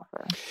opening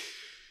offer.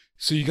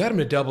 So you got them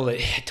to double it.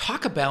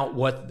 Talk about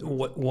what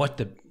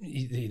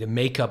the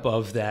makeup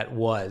of that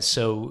was.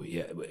 So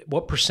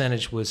what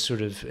percentage was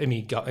sort of,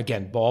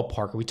 again,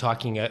 ballpark, are we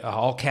talking an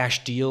all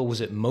cash deal?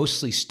 Was it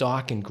mostly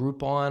stock and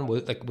Groupon?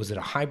 Was it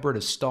a hybrid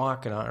of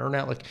stock and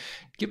earnout?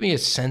 Give me a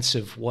sense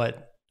of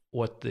what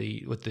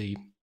the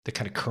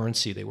kind of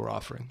currency they were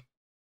offering.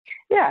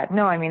 Yeah,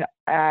 no, and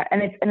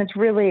it's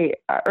really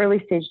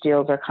early stage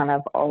deals are kind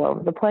of all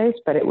over the place,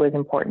 but it was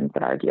important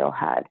that our deal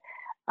had,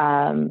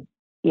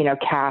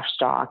 cash,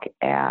 stock,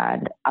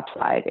 and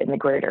upside in the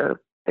greater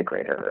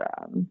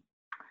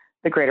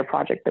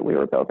project that we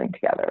were building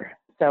together.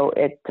 So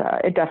it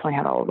definitely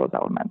had all of those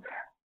elements.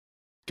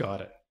 Got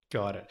it.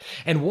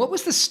 And what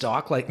was the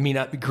stock like?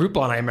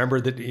 Groupon, I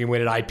remember that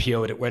when it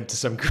IPO'd, it went to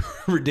some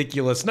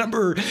ridiculous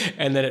number,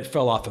 and then it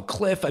fell off a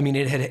cliff.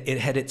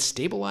 Had it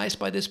stabilized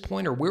by this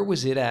point, or where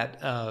was it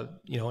at?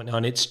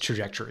 On its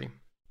trajectory.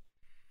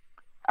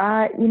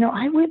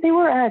 They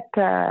were at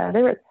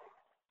 $5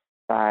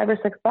 or $6,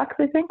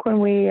 I think, when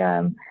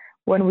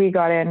we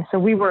got in. So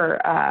we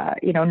were,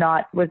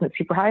 wasn't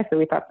super high. So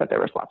we thought that there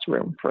was lots of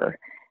room for,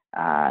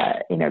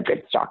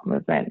 good stock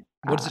movement.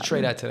 What does it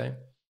trade at today?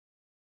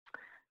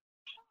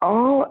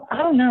 Oh, I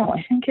don't know.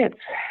 I think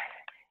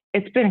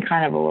it's been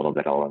kind of a little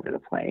bit all over the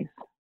place.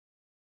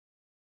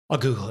 I'll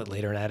Google it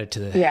later and add it to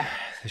the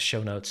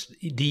show notes.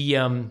 The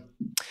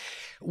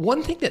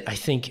one thing that I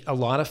think a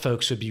lot of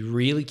folks would be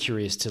really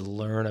curious to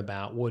learn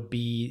about would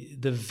be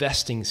the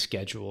vesting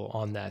schedule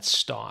on that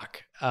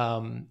stock.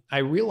 I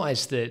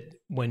realize that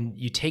when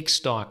you take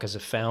stock as a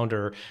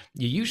founder,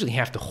 you usually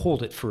have to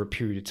hold it for a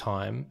period of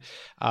time.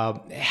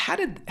 How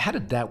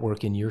did that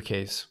work in your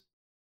case?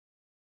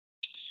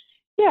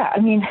 Yeah,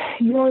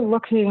 you're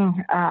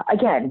looking,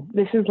 again,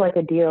 this is like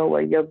a deal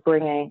where you're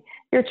bringing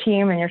your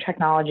team and your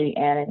technology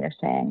in, and you're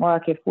saying,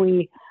 look, if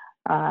we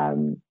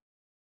come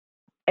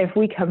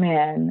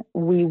in,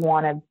 we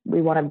want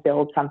to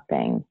build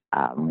something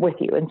with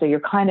you. And so you're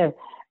kind of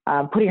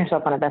putting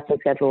yourself on a vesting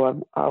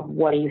schedule of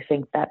what do you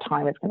think that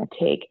time is going to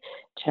take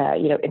to,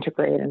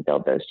 integrate and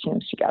build those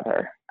teams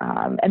together.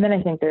 And then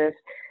I think there's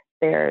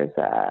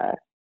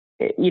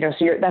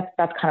so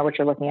that's kind of what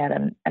you're looking at.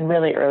 And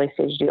really early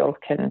stage deals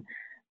can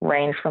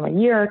range from a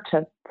year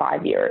to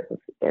 5 years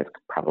is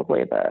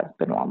probably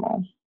the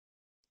normal.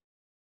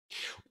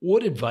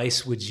 What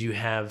advice would you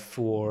have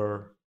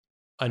for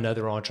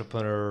another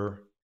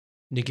entrepreneur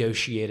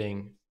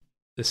negotiating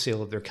the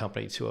sale of their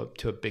company to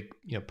a big,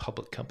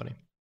 public company?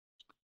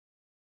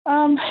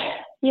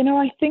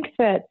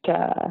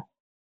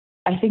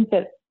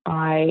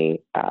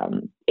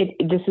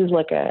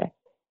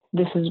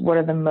 This is one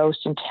of the most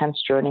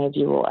intense journeys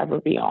you will ever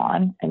be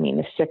on. I mean,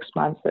 the 6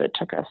 months that it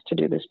took us to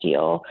do this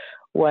deal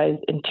was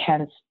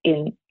intense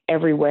in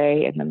every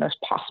way, in the most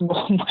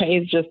possible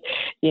ways. Just,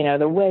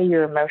 the way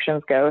your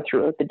emotions go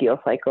throughout the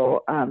deal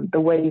cycle, the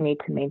way you need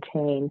to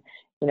maintain,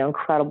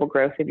 incredible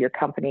growth of your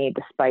company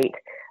despite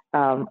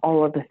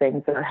all of the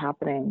things that are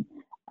happening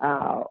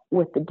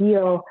with the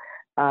deal.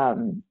 I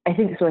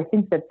think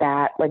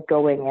that like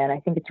going in, I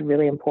think it's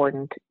really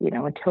important,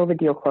 until the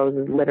deal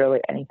closes,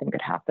 literally anything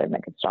could happen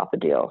that could stop the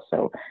deal.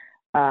 So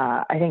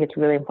I think it's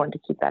really important to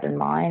keep that in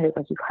mind. It's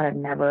like you kind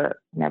of never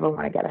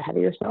want to get ahead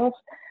of yourself.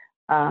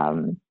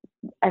 And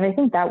I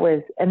think that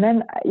was, and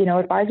then,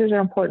 advisors are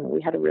important.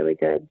 We had a really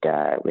good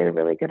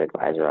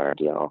advisor on our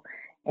deal,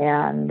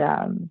 and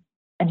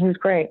he was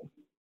great.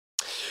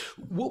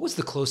 What was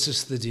the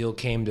closest the deal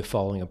came to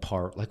falling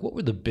apart? Like, what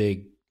were the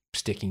big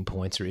sticking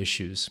points or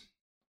issues?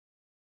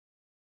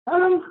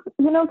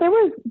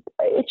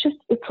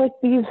 It's like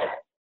these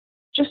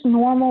just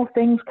normal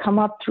things come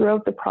up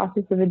throughout the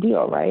process of a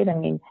deal, right? I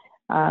mean,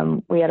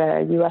 we had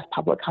a U.S.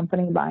 public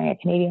company buying a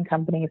Canadian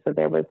company, so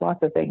there was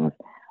lots of things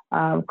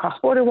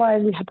cross-border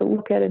wise we had to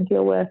look at and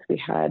deal with. We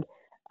had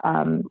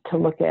to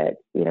look at,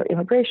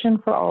 immigration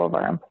for all of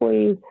our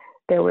employees.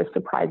 There were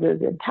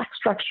surprises in tax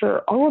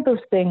structure. All of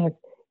those things,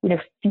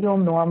 feel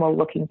normal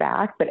looking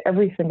back, but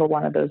every single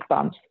one of those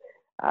bumps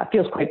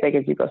feels quite big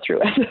as you go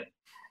through it.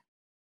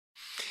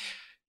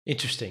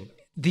 Interesting.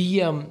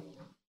 The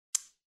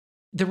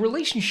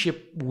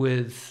relationship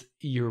with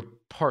your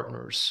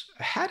partners,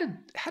 how did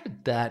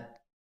that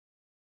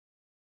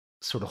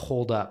sort of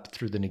hold up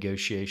through the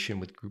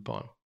negotiation with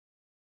Groupon?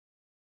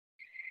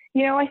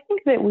 I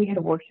think that we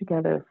had worked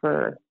together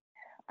for,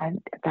 at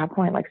that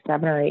point, like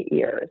 7 or 8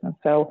 years. And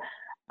so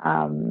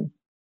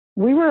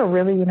we were a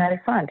really united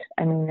front.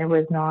 I mean, there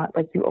was not,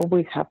 like, you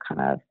always have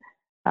kind of,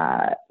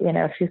 a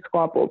few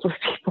squabbles with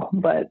people,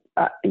 but,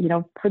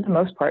 for the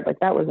most part, like,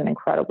 that was an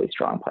incredibly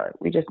strong part.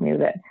 We just knew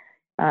that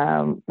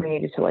we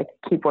needed to, like,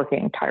 keep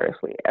working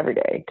tirelessly every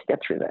day to get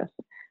through this,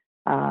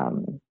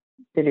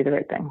 to do the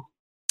right thing.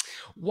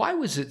 Why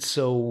was it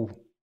so,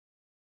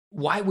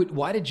 why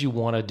did you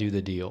want to do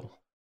the deal?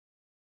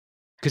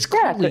 Because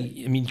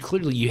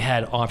clearly you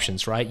had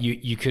options, right?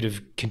 You could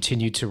have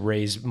continued to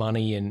raise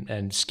money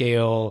and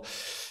scale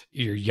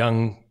your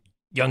young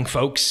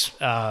folks.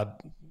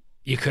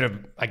 You could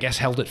have, I guess,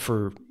 held it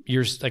for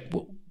years. Like,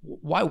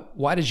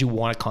 why did you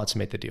want to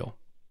consummate the deal?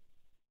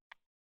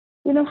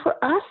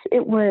 For us,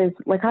 it was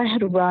like we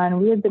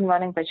had been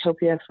running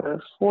Vitopia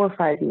for 4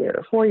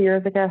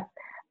 years, I guess.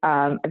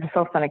 As a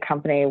self-funded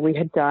company, we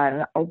had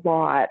done a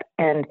lot,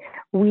 and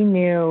we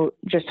knew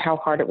just how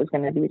hard it was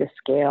going to be to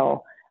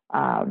scale,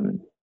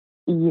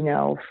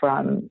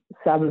 from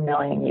sub 1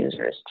 million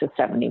users to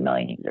 70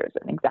 million users,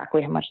 and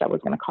exactly how much that was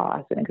going to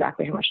cost and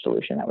exactly how much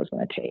dilution that was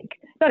going to take.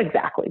 Not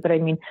exactly, but I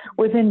mean,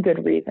 within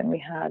good reason. We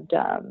had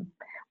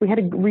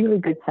a really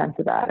good sense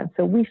of that. And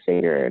so we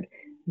figured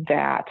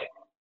that,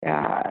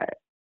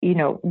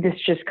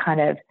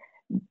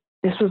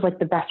 this was like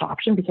the best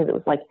option, because it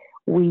was like,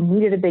 we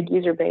needed a big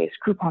user base.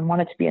 Groupon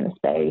wanted to be in the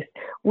space.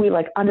 We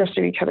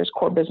understood each other's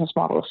core business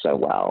models so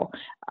well.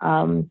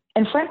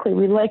 And frankly,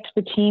 we liked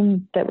the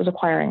team that was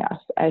acquiring us.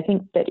 I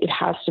think that it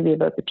has to be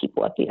about the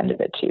people at the end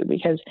of it too,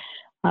 because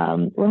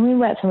when we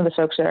met some of the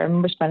folks there, I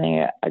remember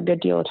spending a good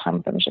deal of time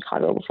with them in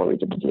Chicago before we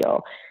did the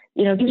deal.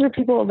 These are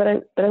people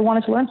that I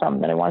wanted to learn from,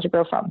 that I wanted to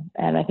grow from.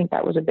 And I think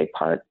that was a big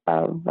part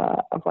of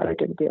why we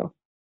did the deal.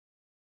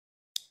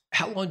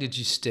 How long did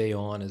you stay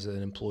on as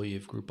an employee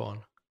of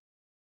Groupon?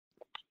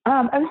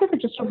 I was there for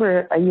just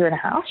over a year and a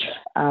half,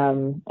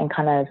 and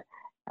kind of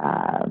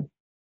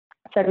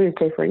said we would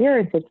stay for a year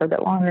and stayed for a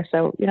bit longer.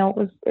 So,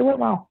 it went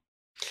well.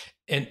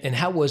 And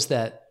how was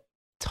that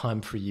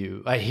time for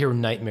you? I hear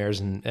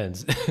nightmares and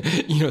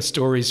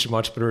stories from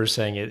entrepreneurs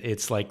saying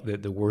it's like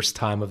the worst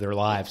time of their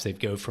lives. They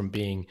go from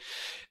being,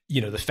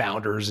 the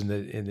founders and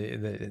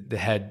the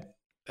head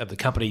of the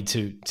company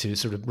to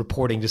sort of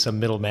reporting to some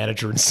middle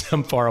manager in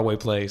some faraway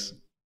place.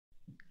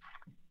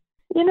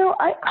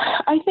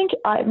 I think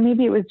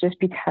maybe it was just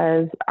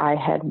because I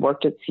had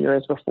worked at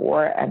Sears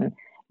before, and,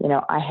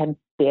 I had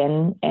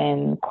been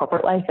in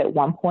corporate life at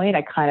one point.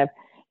 I kind of,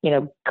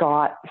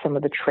 got some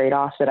of the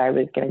trade-offs that I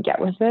was going to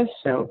get with this.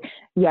 So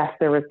yes,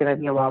 there was going to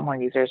be a lot more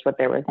users, but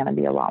there was going to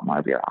be a lot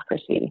more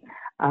bureaucracy.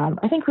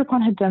 I think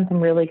Groupon had done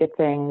some really good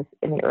things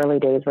in the early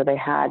days, where they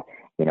had,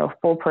 a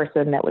full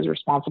person that was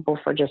responsible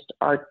for just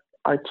our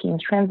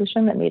team's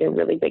transition that made a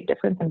really big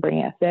difference in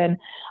bringing us in.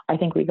 I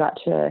think we got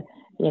to,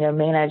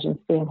 manage and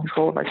stay in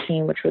control of our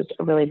team, which was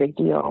a really big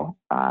deal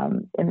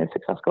in the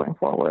success going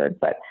forward.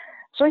 But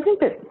so I think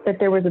that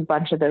there was a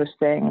bunch of those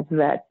things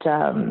that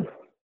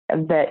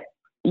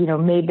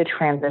made the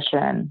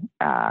transition,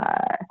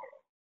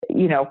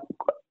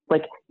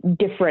 like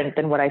different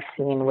than what I've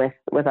seen with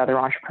other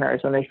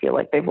entrepreneurs when they feel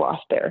like they've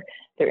lost their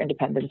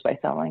independence by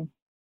selling.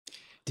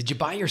 Did you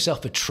buy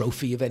yourself a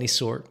trophy of any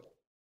sort?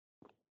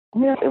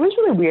 Yeah, it was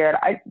really weird.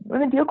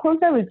 When the deal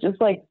closed, I was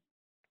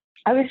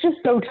just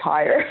so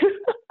tired.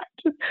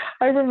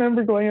 I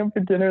remember going home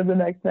for dinner the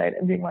next night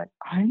and being like,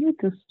 I need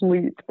to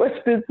sleep.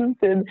 Like, this has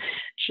been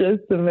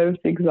just the most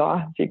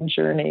exhausting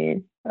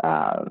journey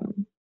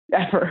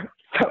ever.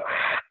 So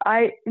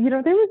there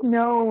was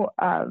no,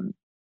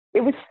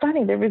 it was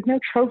funny. There was no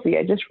trophy.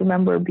 I just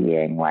remember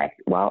being like,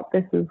 well,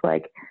 this is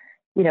like,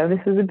 this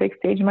is a big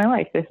stage in my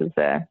life. This is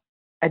a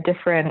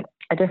different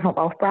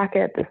wealth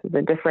bracket. This is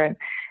a different,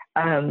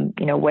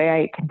 way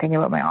I can think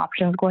about my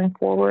options going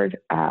forward.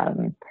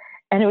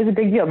 And it was a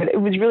big deal, but it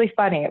was really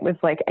funny. It was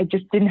like, I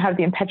just didn't have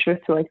the impetus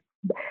to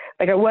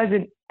I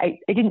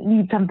didn't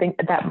need something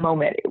at that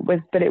moment. It was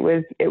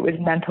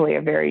mentally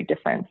a very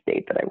different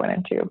state that I went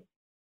into.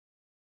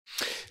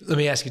 Let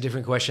me ask you a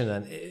different question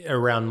then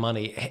around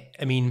money.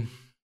 I mean,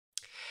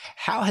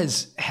 how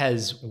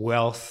has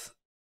wealth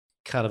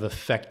kind of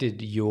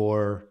affected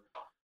your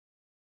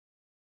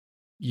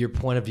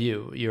point of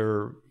view,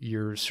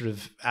 your sort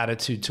of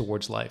attitude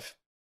towards life?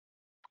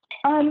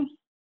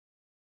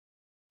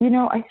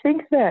 I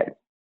think that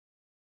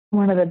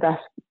one of the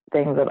best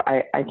things that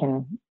I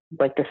can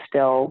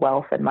distill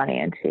wealth and money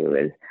into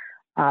is,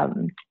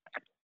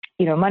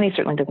 money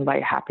certainly doesn't buy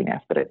you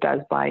happiness, but it does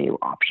buy you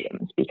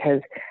options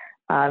because,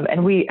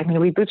 we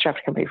bootstrapped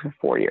the company for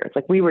 4 years.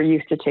 Like, we were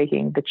used to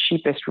taking the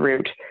cheapest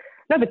route,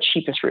 not the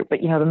cheapest route,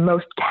 but, the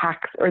most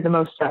tax or the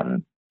most,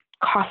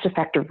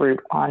 cost-effective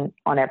route on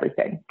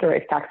everything. Sorry,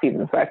 it's tax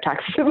season, so I have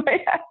taxes in my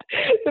head.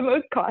 The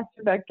most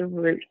cost-effective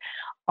route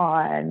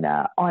on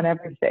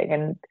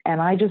everything,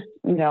 and I just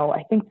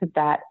I think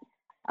that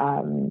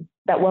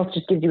wealth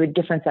just gives you a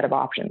different set of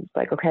options.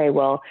 Like, okay,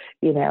 well,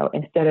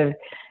 instead of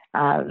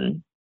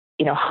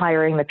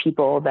hiring the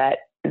people that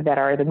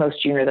are the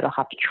most junior that I'll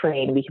have to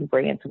train, we can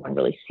bring in someone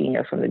really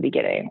senior from the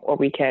beginning, or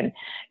we can,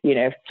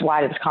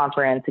 fly to this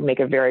conference and make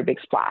a very big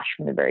splash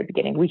from the very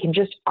beginning. We can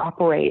just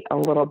operate a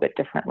little bit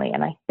differently.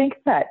 And I think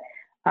that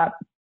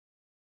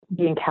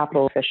being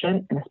capital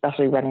efficient, and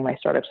especially running my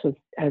startups,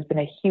 has been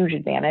a huge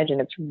advantage. And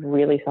it's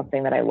really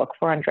something that I look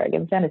for on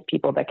Dragon's Den, is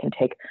people that can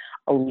take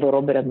a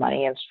little bit of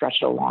money and stretch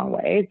it a long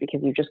way,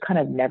 because you just kind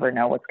of never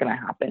know what's going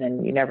to happen,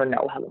 and you never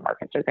know how the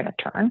markets are going to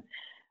turn.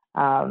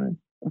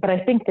 But I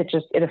think that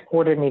just it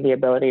afforded me the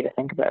ability to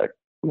think about,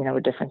 a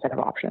different set of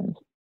options.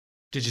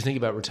 Did you think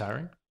about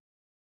retiring?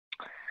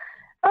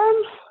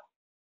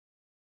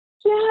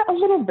 Yeah, a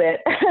little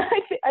bit.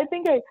 I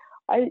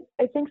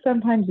think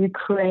sometimes you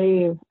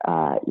crave,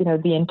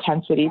 the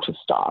intensity to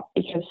stop,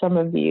 because some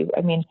of these,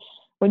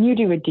 when you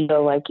do a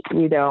deal, like,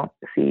 you don't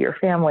see your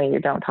family, you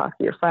don't talk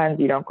to your friends,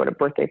 you don't go to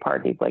birthday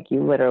parties, like,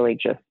 you literally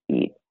just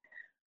eat,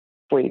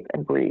 sleep,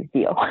 and breathe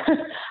deal.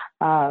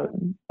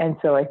 And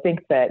so I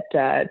think that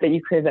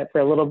you crave that for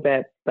a little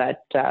bit,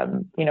 but,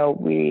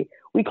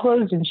 we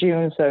closed in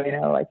June. So,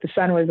 the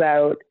sun was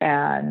out,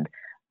 and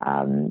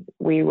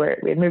we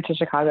had moved to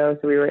Chicago.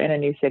 So we were in a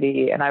new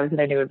city, and I was in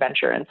a new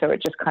adventure. And so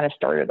it just kind of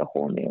started a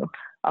whole new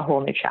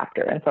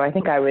chapter. And so I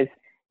think I was,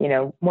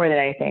 more than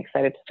anything,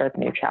 excited to start the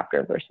new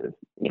chapter versus,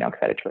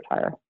 excited to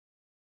retire.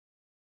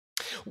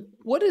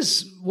 What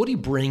do you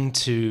bring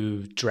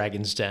to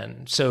Dragon's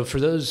Den? So for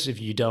those of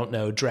you who don't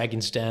know,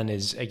 Dragon's Den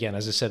is, again,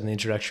 as I said in the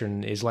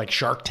introduction, is like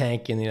Shark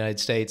Tank in the United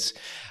States.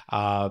 They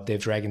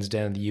have Dragon's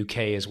Den in the UK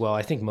as well.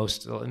 I think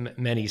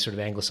many sort of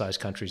anglicized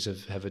countries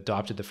have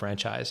adopted the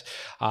franchise.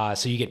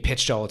 So you get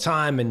pitched all the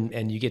time,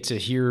 and you get to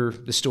hear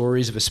the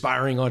stories of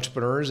aspiring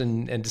entrepreneurs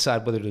and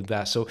decide whether to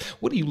invest. So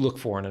what do you look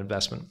for in an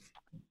investment?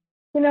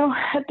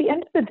 At the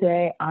end of the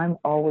day, I'm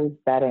always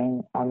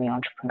betting on the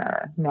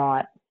entrepreneur,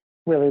 not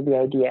really the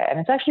idea. And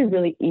it's actually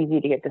really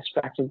easy to get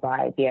distracted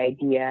by the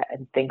idea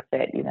and think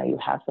that, you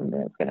have something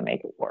that's going to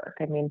make it work.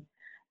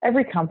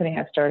 Every company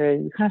I've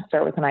started, you kind of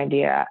start with an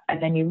idea,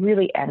 and then you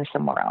really end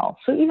somewhere else.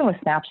 So even with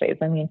Snapspace,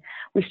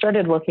 we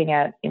started looking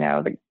at,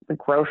 the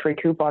grocery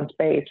coupon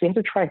space. We had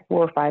to try 4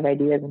 or 5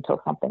 ideas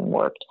until something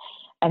worked.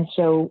 And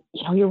so,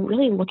 you're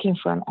really looking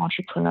for an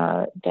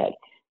entrepreneur that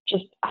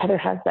just either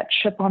has that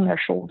chip on their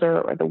shoulder,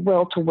 or the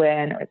will to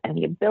win, and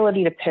the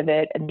ability to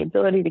pivot, and the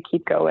ability to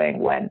keep going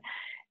when,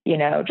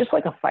 just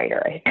like a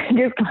fighter, I think,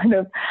 is kind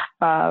of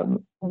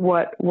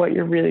what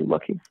you're really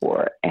looking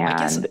for.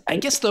 And I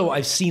guess though,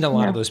 I've seen a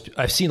lot of those.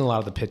 I've seen a lot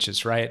of the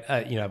pitches, right?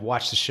 I've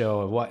watched the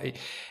show,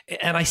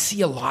 and I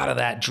see a lot of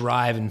that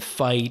drive and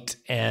fight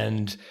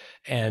and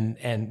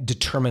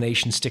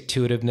determination,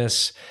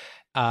 stick-to-itiveness.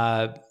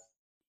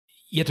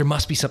 Yet there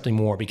must be something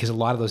more, because a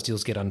lot of those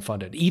deals get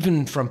unfunded,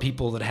 even from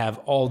people that have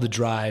all the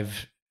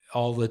drive,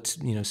 all the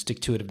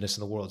stick-to-itiveness in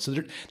the world. So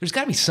there's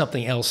got to be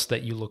something else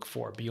that you look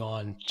for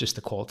beyond just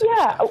the qualitative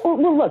stuff.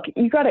 Well, look,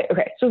 you got it.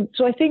 Okay,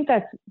 so I think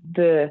that's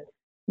the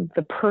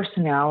the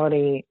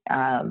personality,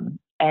 and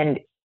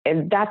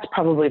that's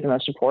probably the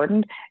most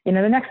important. The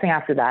next thing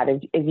after that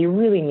is you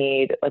really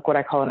need like what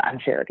I call an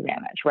unfair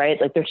advantage, right?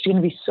 Like there's going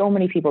to be so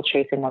many people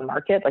chasing one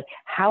market. Like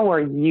how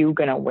are you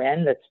going to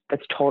win?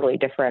 That's totally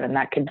different. And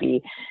that could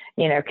be,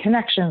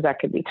 connections, that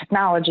could be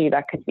technology,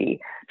 that could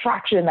be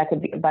traction, that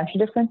could be a bunch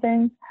of different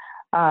things.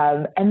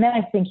 And then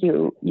I think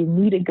you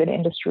need a good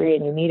industry,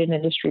 and you need an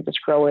industry that's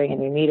growing,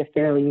 and you need a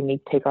fairly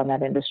unique take on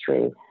that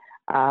industry.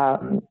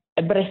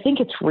 But I think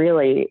it's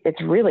really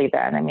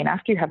then, I mean,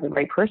 after you have the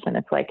right person,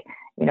 it's like,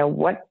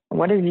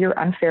 what is your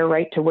unfair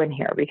right to win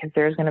here? Because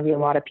there's going to be a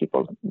lot of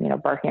people,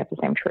 barking at the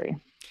same tree.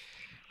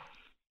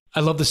 I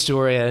love the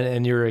story,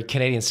 and you're a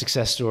Canadian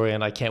success story,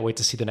 and I can't wait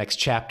to see the next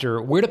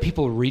chapter. Where do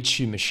people reach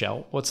you,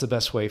 Michelle? What's the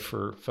best way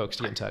for folks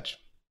to get in touch?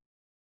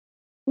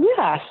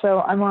 Yeah,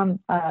 so I'm on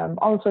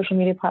all the social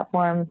media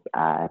platforms,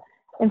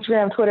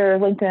 Instagram, Twitter,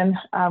 LinkedIn,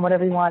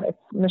 whatever you want. It's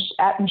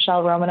at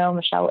Michelle Romanow.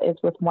 Michelle is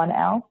with one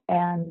L,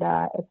 and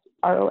it's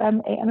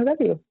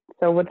ROMANOW.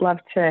 So would love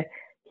to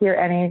hear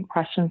any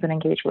questions and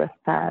engage with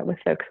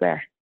folks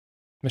there.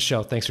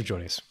 Michelle, thanks for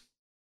joining us.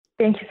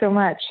 Thank you so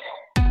much.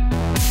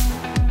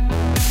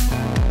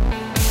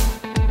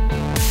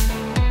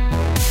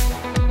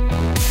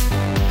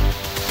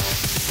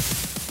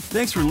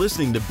 Thanks for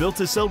listening to Built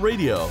to Sell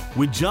Radio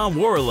with John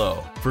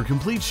Warrillow. For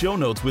complete show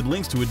notes with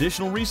links to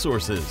additional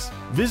resources,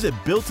 visit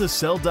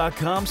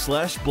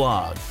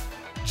builttosell.com/blog.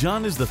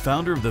 John is the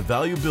founder of the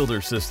Value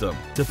Builder System.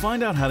 To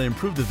find out how to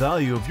improve the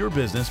value of your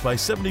business by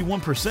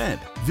 71%,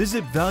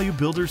 visit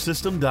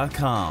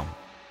valuebuildersystem.com.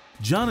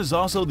 John is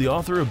also the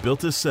author of Built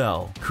to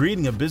Sell,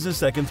 Creating a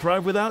Business That Can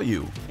Thrive Without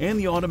You, and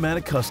The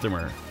Automatic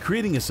Customer,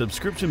 Creating a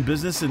Subscription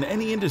Business in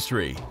Any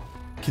Industry.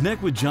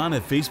 Connect with John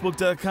at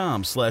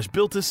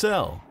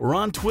facebook.com/built-to-sell or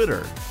on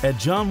Twitter at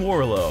John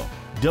Warrillow,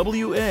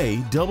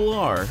 WARRILLOW.